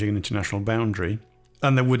changing an international boundary,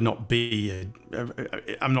 And there would not be,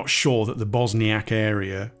 I'm not sure that the Bosniak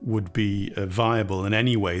area would be viable in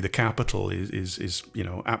any way. The capital is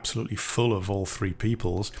absolutely full of all three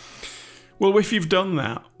peoples. Well, if you've done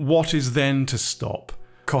that, what is then to stop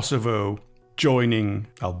Kosovo joining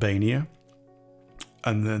Albania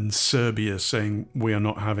and then Serbia saying we are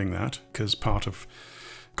not having that because part of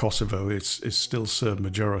Kosovo is still Serb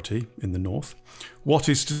majority in the north? What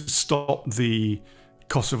is to stop the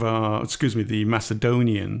the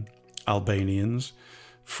Macedonian Albanians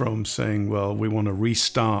from saying, well, we want to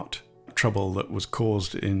restart trouble that was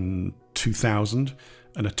caused in 2000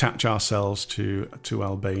 and attach ourselves to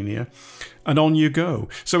Albania? And on you go.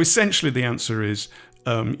 So essentially the answer is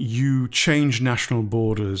you change national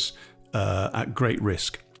borders at great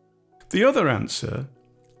risk. The other answer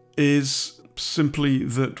is simply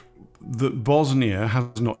that Bosnia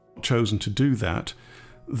has not chosen to do that,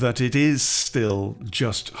 that it is still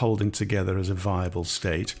just holding together as a viable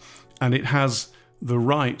state, and it has the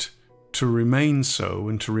right to remain so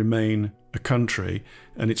and to remain a country,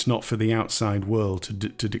 and it's not for the outside world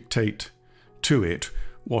to dictate to it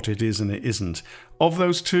what it is and it isn't. Of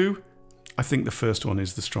those two, I think the first one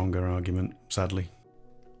is the stronger argument, sadly.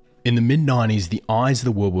 In the mid-90s, the eyes of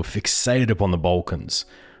the world were fixated upon the Balkans,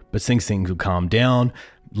 but since things have calmed down,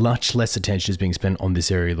 much less attention is being spent on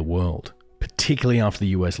this area of the world, particularly after the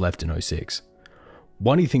US left in 2006.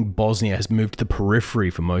 Why do you think Bosnia has moved to the periphery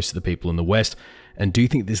for most of the people in the West? And do you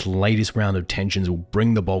think this latest round of tensions will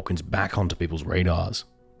bring the Balkans back onto people's radars?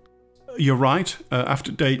 You're right.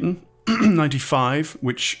 After Dayton, 95,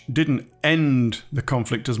 which didn't end the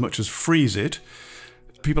conflict as much as freeze it,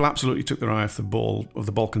 people absolutely took their eye off the ball of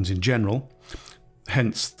the Balkans in general.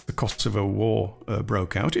 Hence, the Kosovo War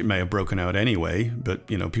broke out. It may have broken out anyway, but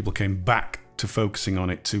people came back to focusing on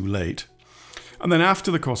it too late. And then after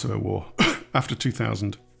the Kosovo War, after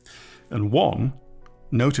 2001,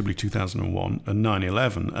 notably 2001 and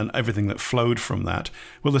 9/11 and everything that flowed from that,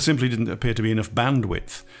 well, there simply didn't appear to be enough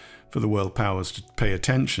bandwidth for the world powers to pay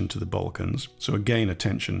attention to the Balkans. So again,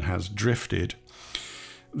 attention has drifted.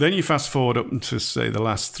 Then you fast forward up to, say, the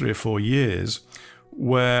last 3 or 4 years,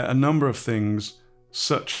 where a number of things,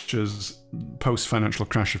 such as post-financial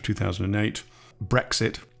crash of 2008,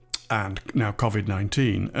 Brexit, and now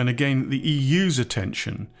COVID-19. And again, the EU's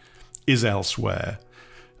attention is elsewhere.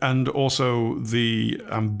 And also the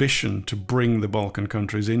ambition to bring the Balkan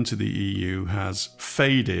countries into the EU has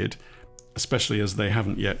faded, especially as they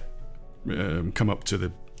haven't yet come up to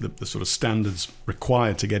the sort of standards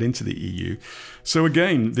required to get into the EU. So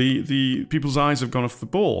again, the people's eyes have gone off the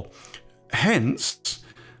ball. Hence,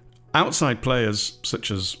 outside players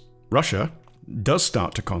such as Russia does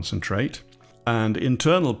start to concentrate, and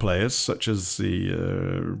internal players such as the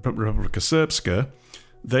Republika Srpska,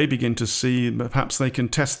 they begin to see perhaps they can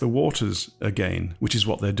test the waters again, which is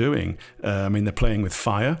what they're doing. They're playing with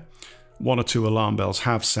fire. 1 or 2 alarm bells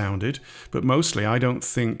have sounded, but mostly I don't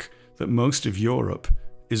think that most of Europe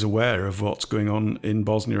is aware of what's going on in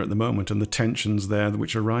Bosnia at the moment and the tensions there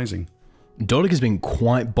which are rising. Dodik has been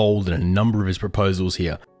quite bold in a number of his proposals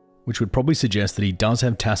here, which would probably suggest that he does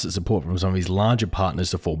have tacit support from some of his larger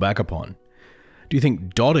partners to fall back upon. Do you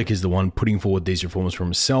think Dodik is the one putting forward these reforms for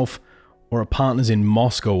himself, or are partners in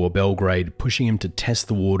Moscow or Belgrade pushing him to test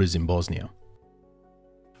the waters in Bosnia?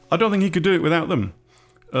 I don't think he could do it without them.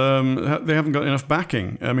 They haven't got enough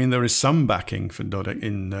backing. There is some backing for Dodik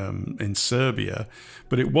in Serbia,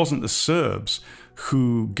 but it wasn't the Serbs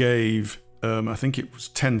who gave, I think it was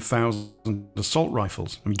 10,000 assault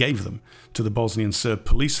rifles, and gave them to the Bosnian Serb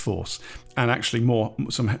police force, and actually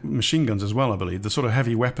some machine guns as well, I believe, the sort of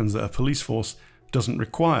heavy weapons that a police force doesn't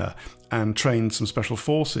require, and trained some special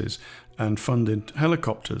forces and funded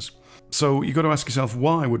helicopters. So you've got to ask yourself,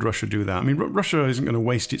 why would Russia do that? Russia isn't going to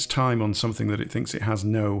waste its time on something that it thinks it has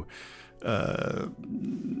no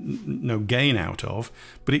gain out of,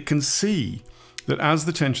 but it can see that as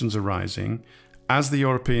the tensions are rising, as the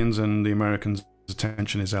Europeans and the Americans'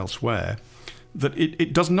 attention is elsewhere, that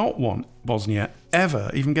it does not want Bosnia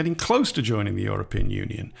ever even getting close to joining the European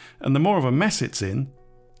Union. And the more of a mess it's in,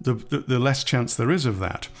 the less chance there is of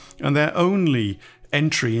that. And their only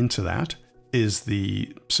entry into that is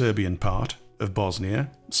the Serbian part of Bosnia.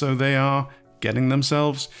 So they are getting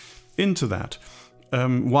themselves into that.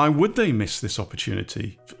 Why would they miss this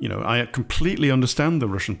opportunity? I completely understand the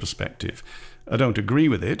Russian perspective. I don't agree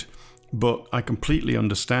with it, but I completely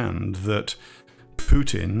understand that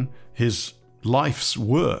Putin, his life's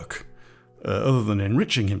work, other than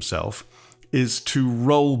enriching himself, is to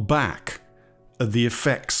roll back the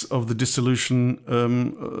effects of the dissolution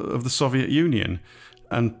of the Soviet Union.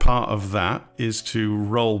 And part of that is to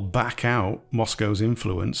roll back out Moscow's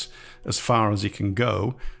influence as far as it can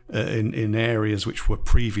go in areas which were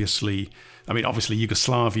previously... I mean, obviously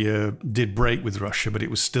Yugoslavia did break with Russia, but it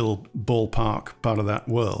was still ballpark part of that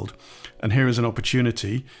world. And here is an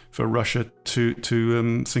opportunity for Russia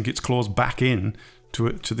to sink its claws back in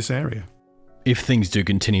to this area. If things do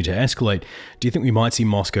continue to escalate, do you think we might see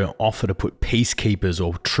Moscow offer to put peacekeepers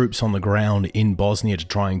or troops on the ground in Bosnia to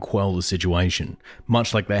try and quell the situation,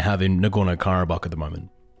 much like they have in Nagorno-Karabakh at the moment?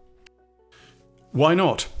 Why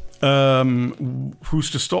not?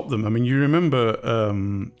 Who's to stop them? I mean, you remember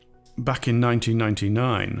back in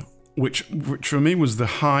 1999, which for me was the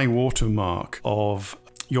high watermark of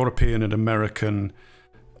European and American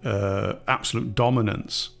absolute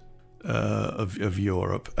dominance of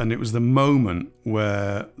Europe, and it was the moment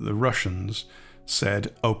where the Russians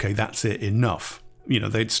said, okay, that's it, enough. You know,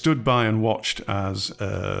 they'd stood by and watched as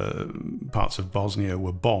parts of Bosnia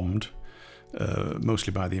were bombed,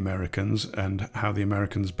 mostly by the Americans, and how the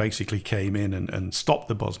Americans basically came in and stopped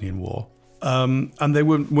the Bosnian War. And they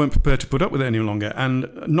weren't prepared to put up with it any longer. And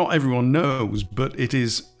not everyone knows, but it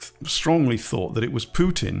is strongly thought that it was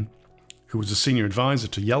Putin, who was a senior advisor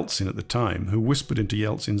to Yeltsin at the time, who whispered into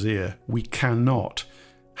Yeltsin's ear, we cannot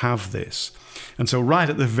have this. And so right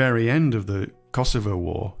at the very end of the Kosovo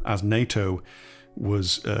War, as NATO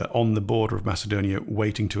was on the border of Macedonia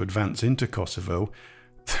waiting to advance into Kosovo,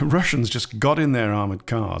 the Russians just got in their armoured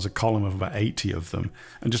cars, a column of about 80 of them,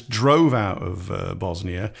 and just drove out of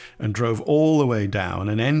Bosnia and drove all the way down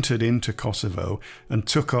and entered into Kosovo and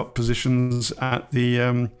took up positions at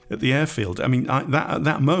the airfield. I mean, at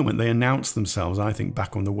that moment, they announced themselves, I think,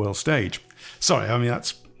 back on the world stage. Sorry, I mean,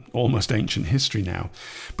 that's almost ancient history now.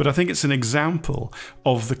 But I think it's an example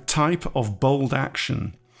of the type of bold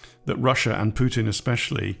action that Russia, and Putin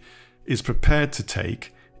especially, is prepared to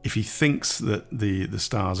take if he thinks that the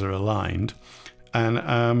stars are aligned.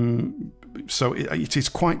 And so it is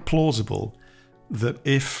quite plausible that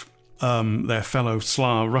if their fellow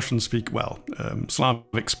Slavic-speaking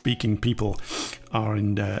people are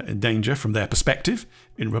in danger from their perspective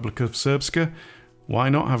in Republika Srpska, why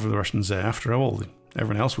not have the Russians there? After all,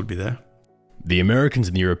 everyone else would be there. The Americans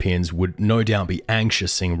and the Europeans would no doubt be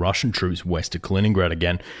anxious seeing Russian troops west of Kaliningrad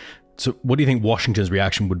again. So what do you think Washington's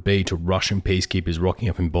reaction would be to Russian peacekeepers rocking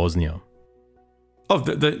up in Bosnia? Oh,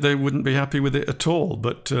 they wouldn't be happy with it at all.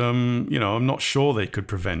 But, I'm not sure they could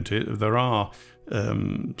prevent it. There are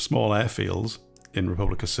small airfields in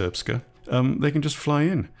Republika Srpska. They can just fly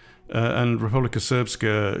in. And Republika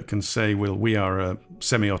Srpska can say, well, we are a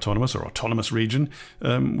semi-autonomous or autonomous region.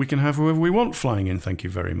 We can have whoever we want flying in, thank you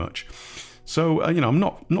very much. So, I'm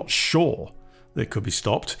not sure they could be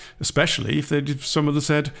stopped, especially if some of them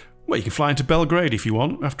said, well, you can fly into Belgrade if you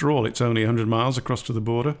want. After all, it's only 100 miles across to the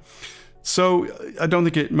border. So I don't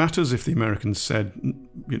think it matters if the Americans said,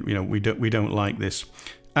 we don't like this.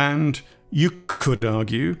 And you could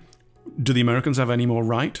argue, do the Americans have any more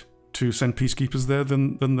right to send peacekeepers there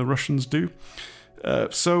than the Russians do?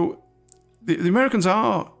 So the Americans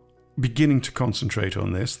are beginning to concentrate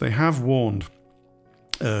on this. They have warned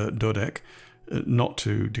Dodik not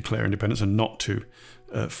to declare independence and not to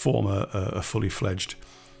form a fully fledged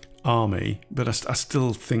army, but I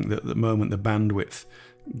still think that at the moment the bandwidth,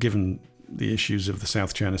 given the issues of the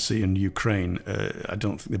South China Sea and Ukraine, I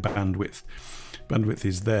don't think the bandwidth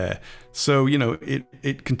is there. So,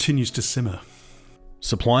 it continues to simmer.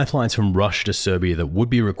 Supply flights from Russia to Serbia that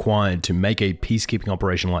would be required to make a peacekeeping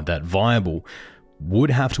operation like that viable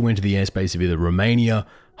would have to enter the airspace of either Romania,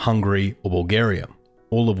 Hungary, or Bulgaria,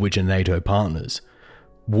 all of which are NATO partners.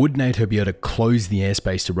 Would NATO be able to close the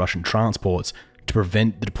airspace to Russian transports to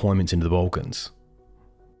prevent the deployments into the Balkans?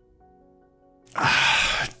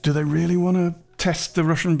 Do they really want to test the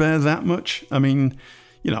Russian bear that much? I mean,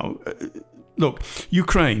 look,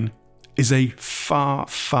 Ukraine is a far,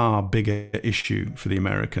 far bigger issue for the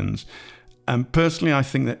Americans. And personally, I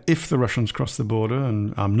think that if the Russians cross the border,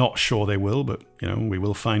 and I'm not sure they will, but, we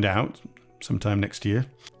will find out sometime next year,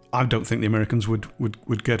 I don't think the Americans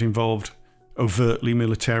would get involved overtly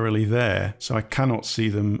militarily there. So I cannot see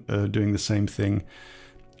them doing the same thing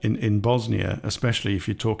in Bosnia, especially if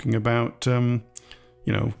you're talking about,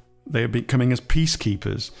 they are becoming as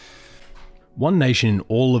peacekeepers. One nation in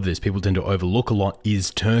all of this people tend to overlook a lot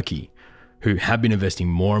is Turkey, who have been investing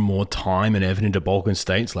more and more time and effort into Balkan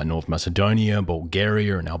states like North Macedonia,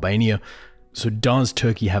 Bulgaria, and Albania. So does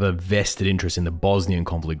Turkey have a vested interest in the Bosnian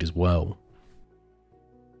conflict as well?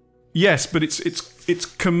 Yes, but it's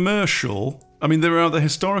commercial. I mean, there are the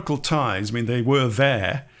historical ties. I mean, they were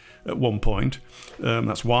there at one point.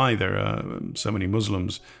 That's why there are so many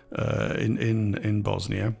Muslims in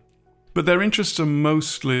Bosnia. But their interests are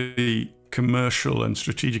mostly commercial and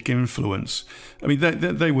strategic influence. I mean,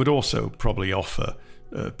 they would also probably offer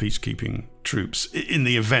peacekeeping troops in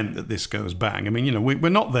the event that this goes bang. I mean, you know, we're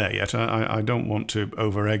not there yet. I don't want to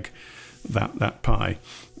over-egg that pie.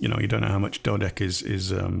 You know, you don't know how much Dodik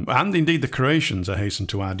is and indeed the Croatians, I hasten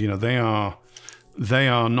to add, you know, they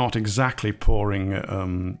are not exactly pouring,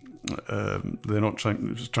 they're not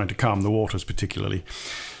trying to calm the waters particularly.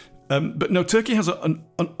 But no, Turkey has an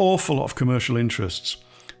awful lot of commercial interests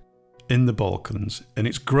in the Balkans, and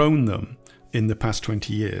it's grown them in the past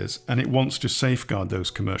 20 years, and it wants to safeguard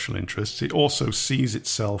those commercial interests. It also sees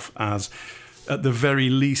itself as, at the very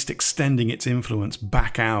least, extending its influence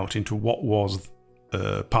back out into what was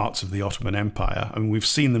parts of the Ottoman Empire. I mean, we've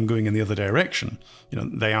seen them going in the other direction. You know,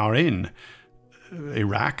 they are in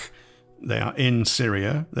Iraq, they are in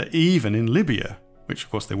Syria, they're even in Libya, which of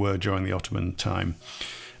course they were during the Ottoman time.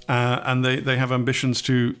 And they have ambitions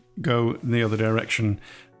to go in the other direction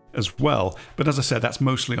as well. But as I said, that's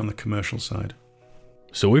mostly on the commercial side.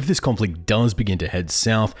 So if this conflict does begin to head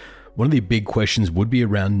south, one of the big questions would be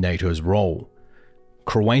around NATO's role.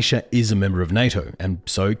 Croatia is a member of NATO, and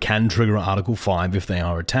so can trigger Article 5 if they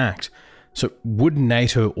are attacked. So would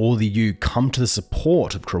NATO or the EU come to the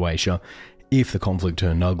support of Croatia if the conflict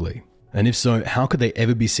turned ugly? And if so, how could they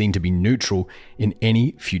ever be seen to be neutral in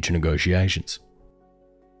any future negotiations?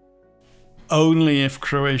 Only if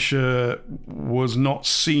Croatia was not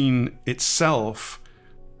seen itself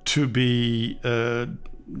to be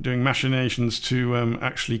doing machinations to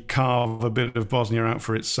actually carve a bit of Bosnia out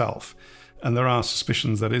for itself. And there are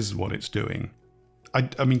suspicions that is what it's doing.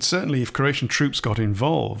 I mean, certainly if Croatian troops got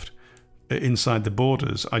involved inside the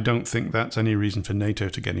borders, I don't think that's any reason for NATO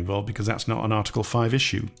to get involved, because that's not an Article 5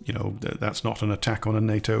 issue. You know, that's not an attack on a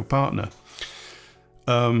NATO partner.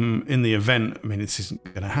 In the event, I mean, this isn't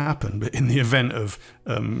going to happen, but in the event of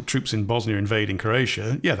troops in Bosnia invading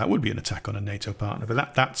Croatia, yeah, that would be an attack on a NATO partner,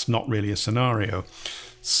 but that's not really a scenario.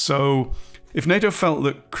 So if NATO felt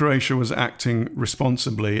that Croatia was acting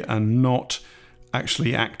responsibly and not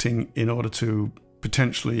actually acting in order to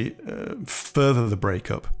potentially further the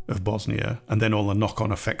breakup of Bosnia and then all the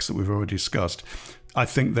knock-on effects that we've already discussed, I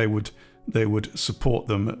think they would support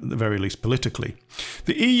them at the very least politically.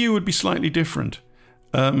 The EU would be slightly different.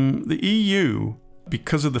 The EU,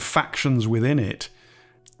 because of the factions within it,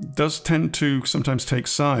 does tend to sometimes take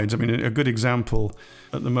sides. I mean, a good example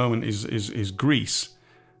at the moment is Greece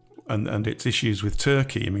and its issues with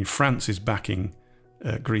Turkey. I mean, France is backing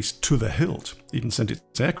Greece to the hilt, even sent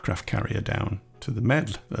its aircraft carrier down to the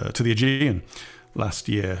Med, to the Aegean last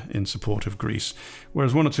year in support of Greece,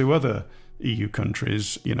 whereas one or two other EU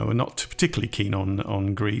countries, you know, are not particularly keen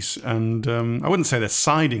on Greece, and I wouldn't say they're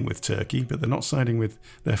siding with Turkey, but they're not siding with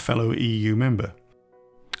their fellow EU member.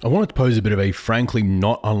 I wanted to pose a bit of a frankly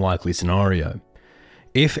not unlikely scenario.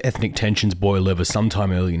 If ethnic tensions boil over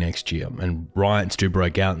sometime early next year, and riots do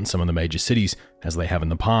break out in some of the major cities, as they have in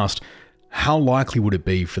the past, how likely would it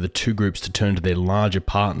be for the two groups to turn to their larger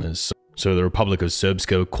partners? So the Republic of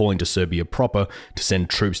Srpska calling to Serbia proper to send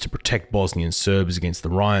troops to protect Bosnian Serbs against the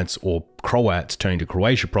riots, or Croats turning to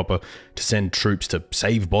Croatia proper to send troops to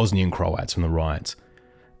save Bosnian Croats from the riots.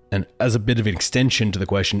 And as a bit of an extension to the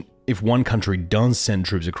question, if one country does send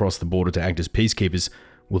troops across the border to act as peacekeepers,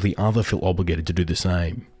 will the other feel obligated to do the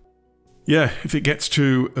same? Yeah, if it gets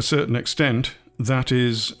to a certain extent, that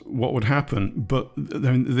is what would happen. But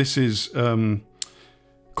this is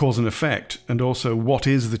cause and effect, and also what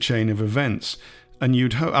is the chain of events. And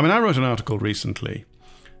you'd hope, I mean, I wrote an article recently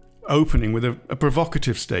opening with a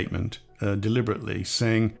provocative statement, deliberately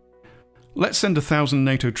saying, let's send 1,000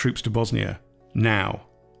 NATO troops to Bosnia now.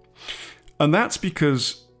 And that's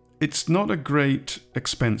because it's not a great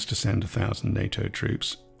expense to send 1,000 NATO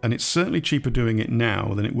troops, and it's certainly cheaper doing it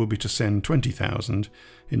now than it would be to send 20,000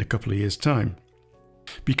 in a couple of years' time.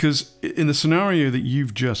 Because in the scenario that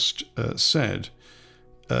you've just said,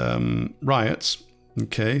 riots,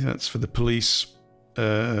 okay, that's for the police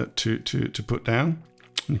to put down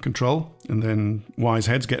and control, and then wise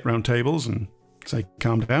heads get round tables and say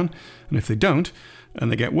calm down, and if they don't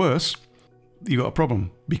and they get worse, you've got a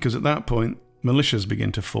problem, because at that point militias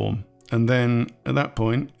begin to form, and then at that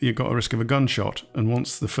point you've got a risk of a gunshot, and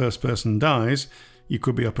once the first person dies you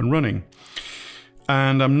could be up and running.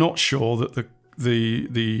 And I'm not sure that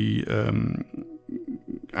the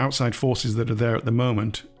outside forces that are there at the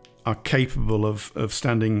moment are capable of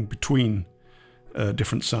standing between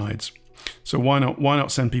different sides. So why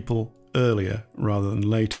not send people earlier rather than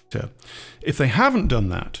later? If they haven't done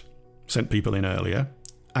that, sent people in earlier,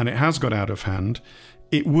 and it has got out of hand,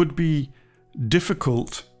 it would be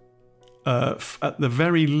difficult at the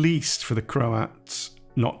very least for the Croats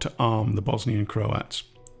not to arm the Bosnian Croats,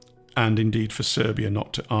 and indeed for Serbia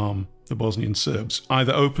not to arm the Bosnian Serbs,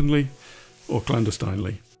 either openly or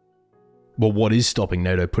clandestinely. Well, what is stopping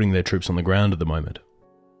NATO putting their troops on the ground at the moment?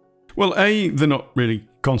 Well, A, they're not really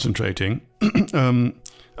concentrating.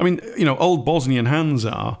 Old Bosnian hands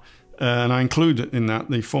are, and I include in that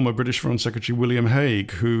the former British Foreign Secretary William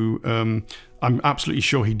Hague, who I'm absolutely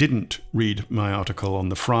sure he didn't read my article on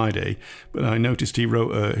the Friday, but I noticed he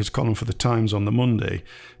wrote his column for the Times on the Monday,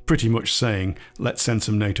 pretty much saying, let's send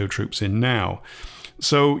some NATO troops in now.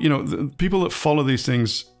 So, the people that follow these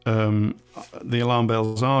things, the alarm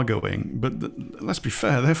bells are going, but let's be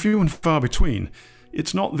fair, they're few and far between.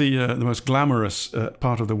 It's not the most glamorous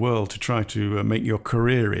part of the world to try to make your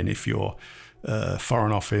career in if you're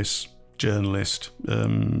Foreign Office, journalist,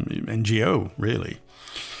 NGO, really.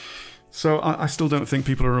 So I still don't think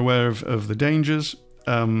people are aware of the dangers.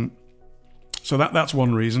 So that's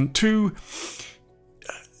one reason. Two,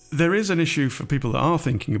 there is an issue for people that are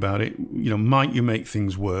thinking about it. Might you make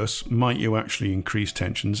things worse? Might you actually increase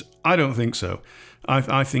tensions? I don't think so.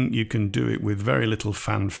 I think you can do it with very little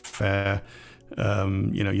fanfare.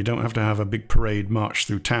 You don't have to have a big parade march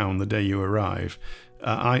through town the day you arrive.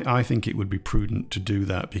 I think it would be prudent to do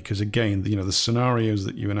that because, again, the scenarios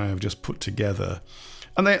that you and I have just put together,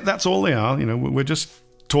 and that's all they are. We're just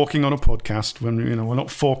talking on a podcast when we're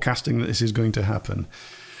not forecasting that this is going to happen.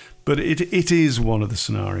 But it is one of the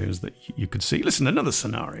scenarios that you could see. Listen, another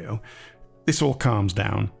scenario. This all calms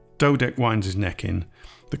down. Dodik winds his neck in.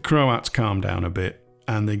 The Croats calm down a bit,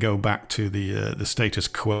 and they go back to the status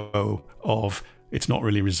quo of it's not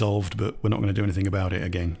really resolved, but we're not going to do anything about it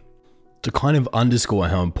again. To kind of underscore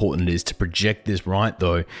how important it is to project this right,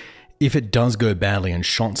 though, if it does go badly and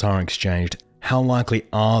shots are exchanged, how likely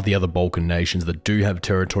are the other Balkan nations that do have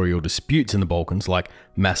territorial disputes in the Balkans, like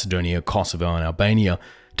Macedonia, Kosovo, and Albania,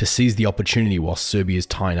 to seize the opportunity while Serbia's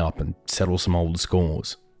tied up and settle some old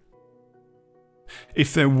scores?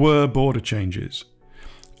 If there were border changes,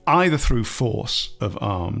 either through force of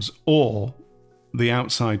arms or the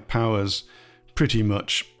outside powers pretty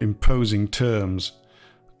much imposing terms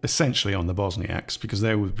essentially on the Bosniaks, because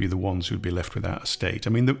they would be the ones who would be left without a state. I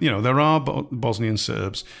mean, there are Bosnian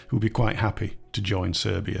Serbs who would be quite happy to join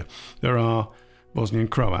Serbia. There are Bosnian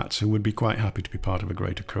Croats who would be quite happy to be part of a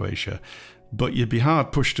greater Croatia. But you'd be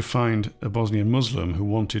hard pushed to find a Bosnian Muslim who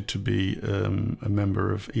wanted to be a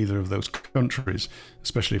member of either of those countries,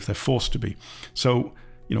 especially if they're forced to be. So,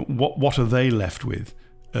 what are they left with?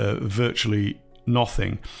 Virtually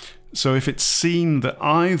nothing. So if it's seen that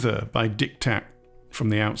either by diktat from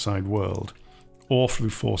the outside world or through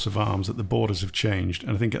force of arms that the borders have changed,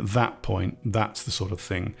 and I think at that point, that's the sort of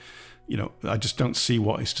thing, I just don't see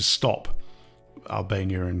what is to stop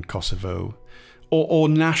Albania and Kosovo or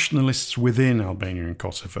nationalists within Albania and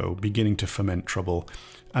Kosovo beginning to foment trouble.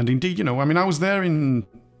 And indeed, I was there in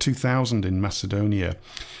 2000 in Macedonia.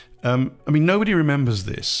 Nobody remembers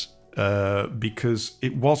this because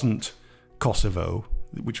it wasn't Kosovo,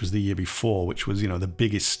 which was the year before, which was, the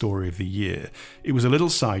biggest story of the year. It was a little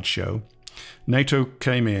sideshow. NATO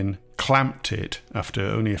came in, clamped it after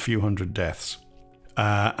only a few hundred deaths,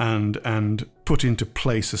 and put into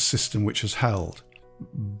place a system which has held.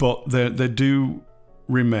 But there do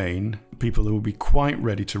remain people who will be quite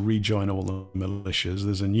ready to rejoin all the militias.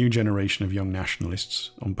 There's a new generation of young nationalists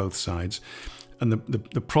on both sides. And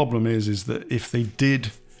the problem is that if they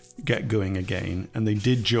did get going again and they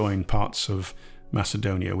did join parts of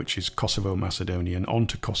Macedonia, which is Kosovo Macedonian,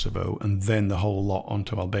 onto Kosovo, and then the whole lot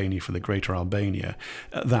onto Albania for the Greater Albania,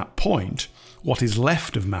 at that point, what is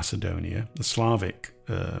left of Macedonia, the Slavic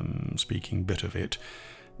speaking bit of it,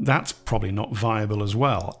 that's probably not viable as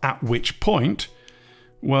well. At which point,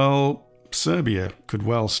 well, Serbia could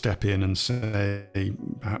well step in and say,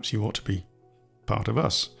 perhaps you ought to be part of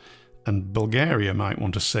us. And Bulgaria might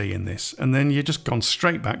want to say in this. And then you're just gone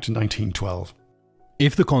straight back to 1912.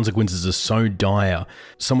 If the consequences are so dire,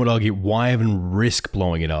 some would argue, why even risk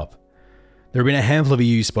blowing it up? There have been a handful of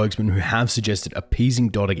EU spokesmen who have suggested appeasing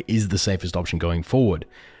Dodik is the safest option going forward.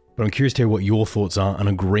 But I'm curious to hear what your thoughts are on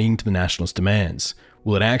agreeing to the nationalist demands.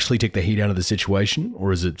 Will it actually take the heat out of the situation,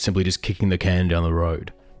 or is it simply just kicking the can down the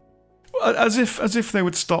road? As if they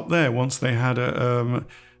would stop there once they had an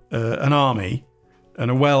army, and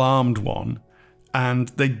a well-armed one, and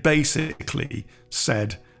they basically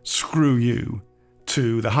said, screw you,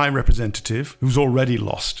 to the High Representative, who's already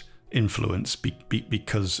lost influence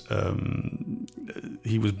because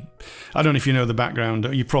he was... I don't know if you know the background,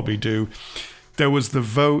 you probably do. There was the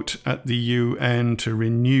vote at the UN to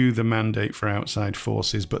renew the mandate for outside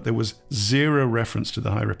forces, but there was zero reference to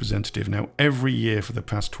the High Representative. Now, every year for the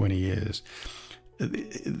past 20 years,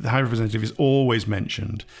 the High Representative is always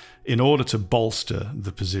mentioned in order to bolster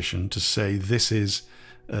the position, to say this is,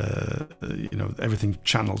 everything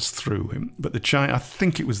channels through him. But I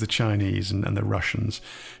think it was the Chinese and the Russians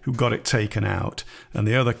who got it taken out, and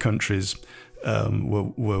the other countries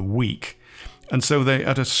were weak. And so they,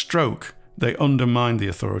 at a stroke, they undermined the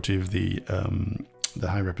authority of the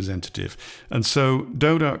High Representative. And so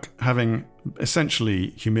Dodik, having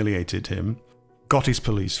essentially humiliated him, got his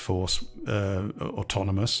police force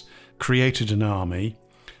autonomous, created an army.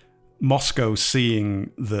 Moscow,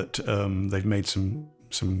 seeing that they've made some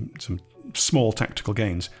small tactical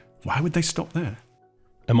gains, why would they stop there?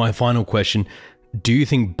 And my final question, do you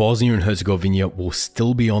think Bosnia and Herzegovina will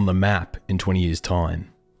still be on the map in 20 years'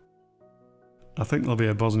 time? I think there'll be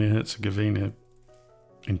a Bosnia and Herzegovina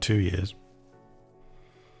in 2 years.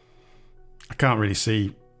 I can't really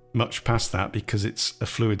see much past that because it's a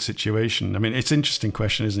fluid situation. I mean, it's an interesting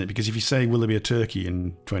question, isn't it? Because if you say, will there be a Turkey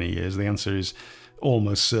in 20 years? The answer is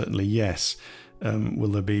almost certainly yes. Will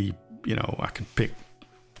there be, I can pick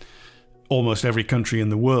almost every country in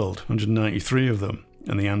the world, 193 of them.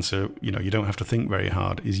 And the answer, you don't have to think very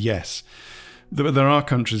hard, is yes. There are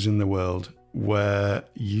countries in the world where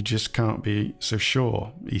you just can't be so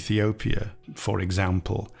sure. Ethiopia, for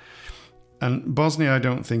example. And Bosnia, I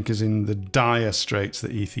don't think, is in the dire straits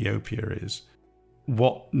that Ethiopia is.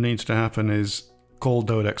 What needs to happen is call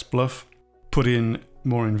Dodik's bluff, put in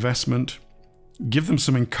more investment, give them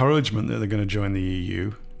some encouragement that they're going to join the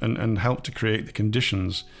EU, and help to create the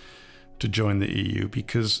conditions to join the EU,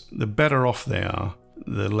 because the better off they are,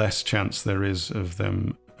 the less chance there is of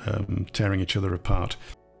them tearing each other apart.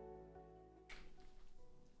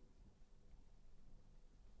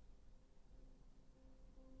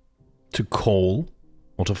 To call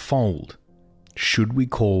or to fold? Should we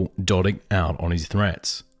call Dodik out on his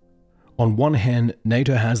threats? On one hand,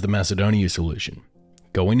 NATO has the Macedonia solution.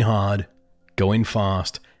 Go in hard, go in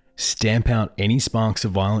fast, stamp out any sparks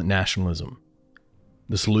of violent nationalism.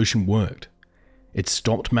 The solution worked. It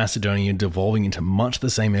stopped Macedonia devolving into much the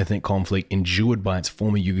same ethnic conflict endured by its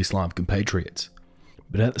former Yugoslav compatriots.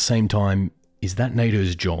 But at the same time, is that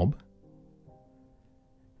NATO's job?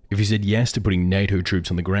 If you said yes to putting NATO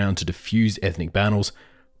troops on the ground to defuse ethnic battles,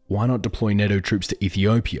 why not deploy NATO troops to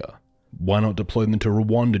Ethiopia? Why not deploy them to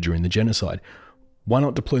Rwanda during the genocide? Why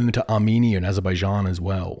not deploy them to Armenia and Azerbaijan as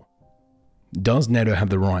well? Does NATO have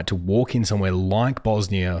the right to walk in somewhere like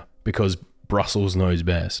Bosnia because Brussels knows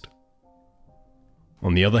best?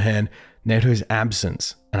 On the other hand, NATO's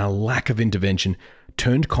absence and a lack of intervention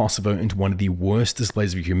turned Kosovo into one of the worst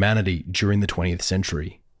displays of humanity during the 20th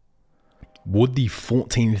century. Would the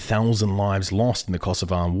 14,000 lives lost in the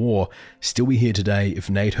Kosovan War still be here today if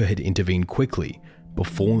NATO had intervened quickly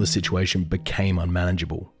before the situation became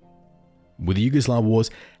unmanageable? Would the Yugoslav wars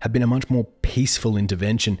have been a much more peaceful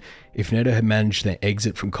intervention if NATO had managed their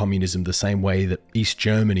exit from communism the same way that East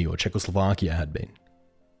Germany or Czechoslovakia had been?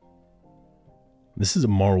 This is a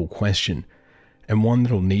moral question, and one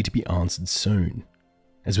that will need to be answered soon.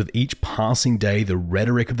 As with each passing day, the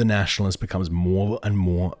rhetoric of the nationalists becomes more and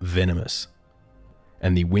more venomous,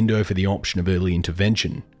 and the window for the option of early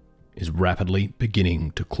intervention is rapidly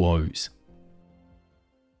beginning to close.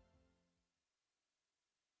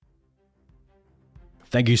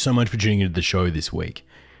 Thank you so much for tuning into the show this week.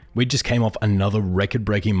 We just came off another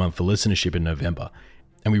record-breaking month for listenership in November,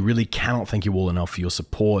 and we really cannot thank you all enough for your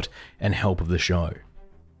support and help of the show.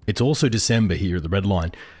 It's also December here at the Red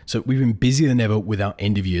Line, so we've been busier than ever with our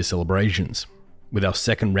end-of-year celebrations. With our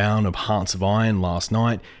second round of Hearts of Iron last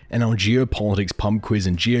night, and our Geopolitics pub quiz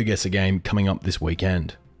and GeoGuessr game coming up this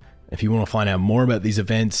weekend. If you want to find out more about these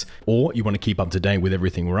events, or you want to keep up to date with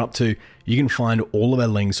everything we're up to, you can find all of our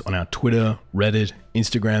links on our Twitter, Reddit,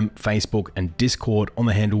 Instagram, Facebook, and Discord on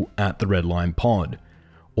the handle @TheRedLinePod.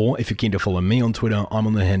 Or if you're keen to follow me on Twitter, I'm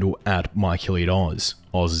on the handle @MikeHilliottOz.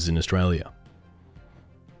 Oz is in Australia.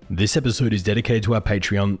 This episode is dedicated to our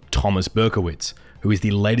Patreon, Thomas Berkowitz, who is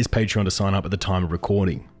the latest Patreon to sign up at the time of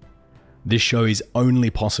recording. This show is only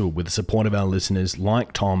possible with the support of our listeners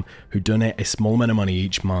like Tom, who donate a small amount of money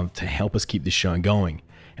each month to help us keep this show going,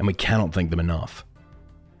 and we cannot thank them enough.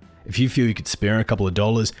 If you feel you could spare a couple of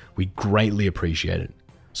dollars, we greatly appreciate it.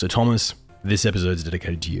 So Thomas, this episode is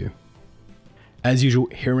dedicated to you. As usual,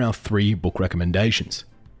 here are our 3 book recommendations.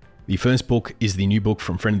 The first book is the new book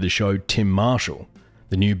from friend of the show, Tim Marshall,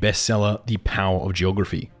 the new bestseller, The Power of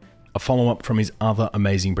Geography, a follow-up from his other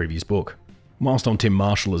amazing previous book. Whilst on Tim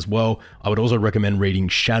Marshall as well, I would also recommend reading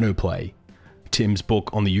Shadowplay, Tim's book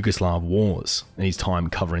on the Yugoslav wars and his time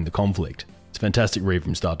covering the conflict. It's a fantastic read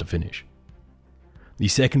from start to finish. The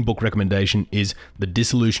second book recommendation is The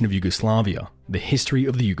Dissolution of Yugoslavia, The History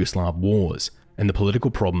of the Yugoslav Wars, and the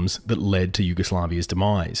political problems that led to Yugoslavia's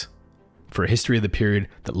demise, for a history of the period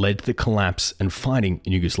that led to the collapse and fighting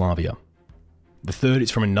in Yugoslavia. The third is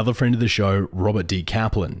from another friend of the show, Robert D.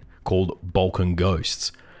 Kaplan, called Balkan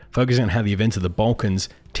Ghosts, focusing on how the events of the Balkans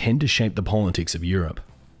tend to shape the politics of Europe.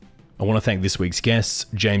 I want to thank this week's guests,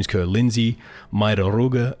 James Ker-Lindsay, Majda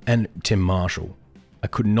Ruge, and Tim Marshall. I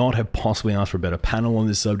could not have possibly asked for a better panel on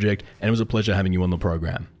this subject, and it was a pleasure having you on the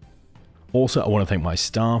program. Also, I want to thank my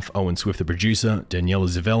staff, Owen Swift, the producer, Daniela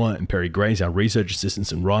Zavella and Perry Grace, our research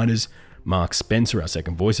assistants and writers, Mark Spencer, our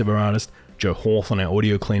second voiceover artist, Joe Hawthorne, our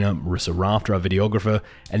audio cleaner, Marissa Rafter, our videographer,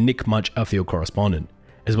 and Nick Much, our field correspondent,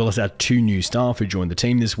 as well as our two new staff who joined the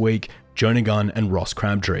team this week, Jonah Gunn and Ross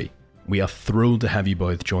Crabtree. We are thrilled to have you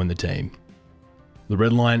both join the team. The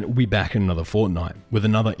Red Line will be back in another fortnight with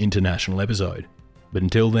another international episode. But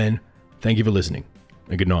until then, thank you for listening,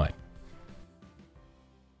 and good night.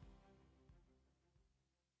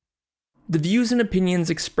 The views and opinions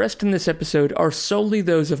expressed in this episode are solely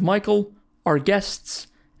those of Michael, our guests,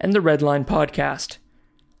 and the Red Line podcast.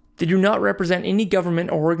 They do not represent any government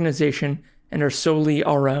or organization and are solely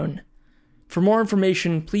our own. For more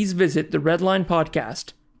information, please visit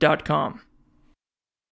theredlinepodcast.com.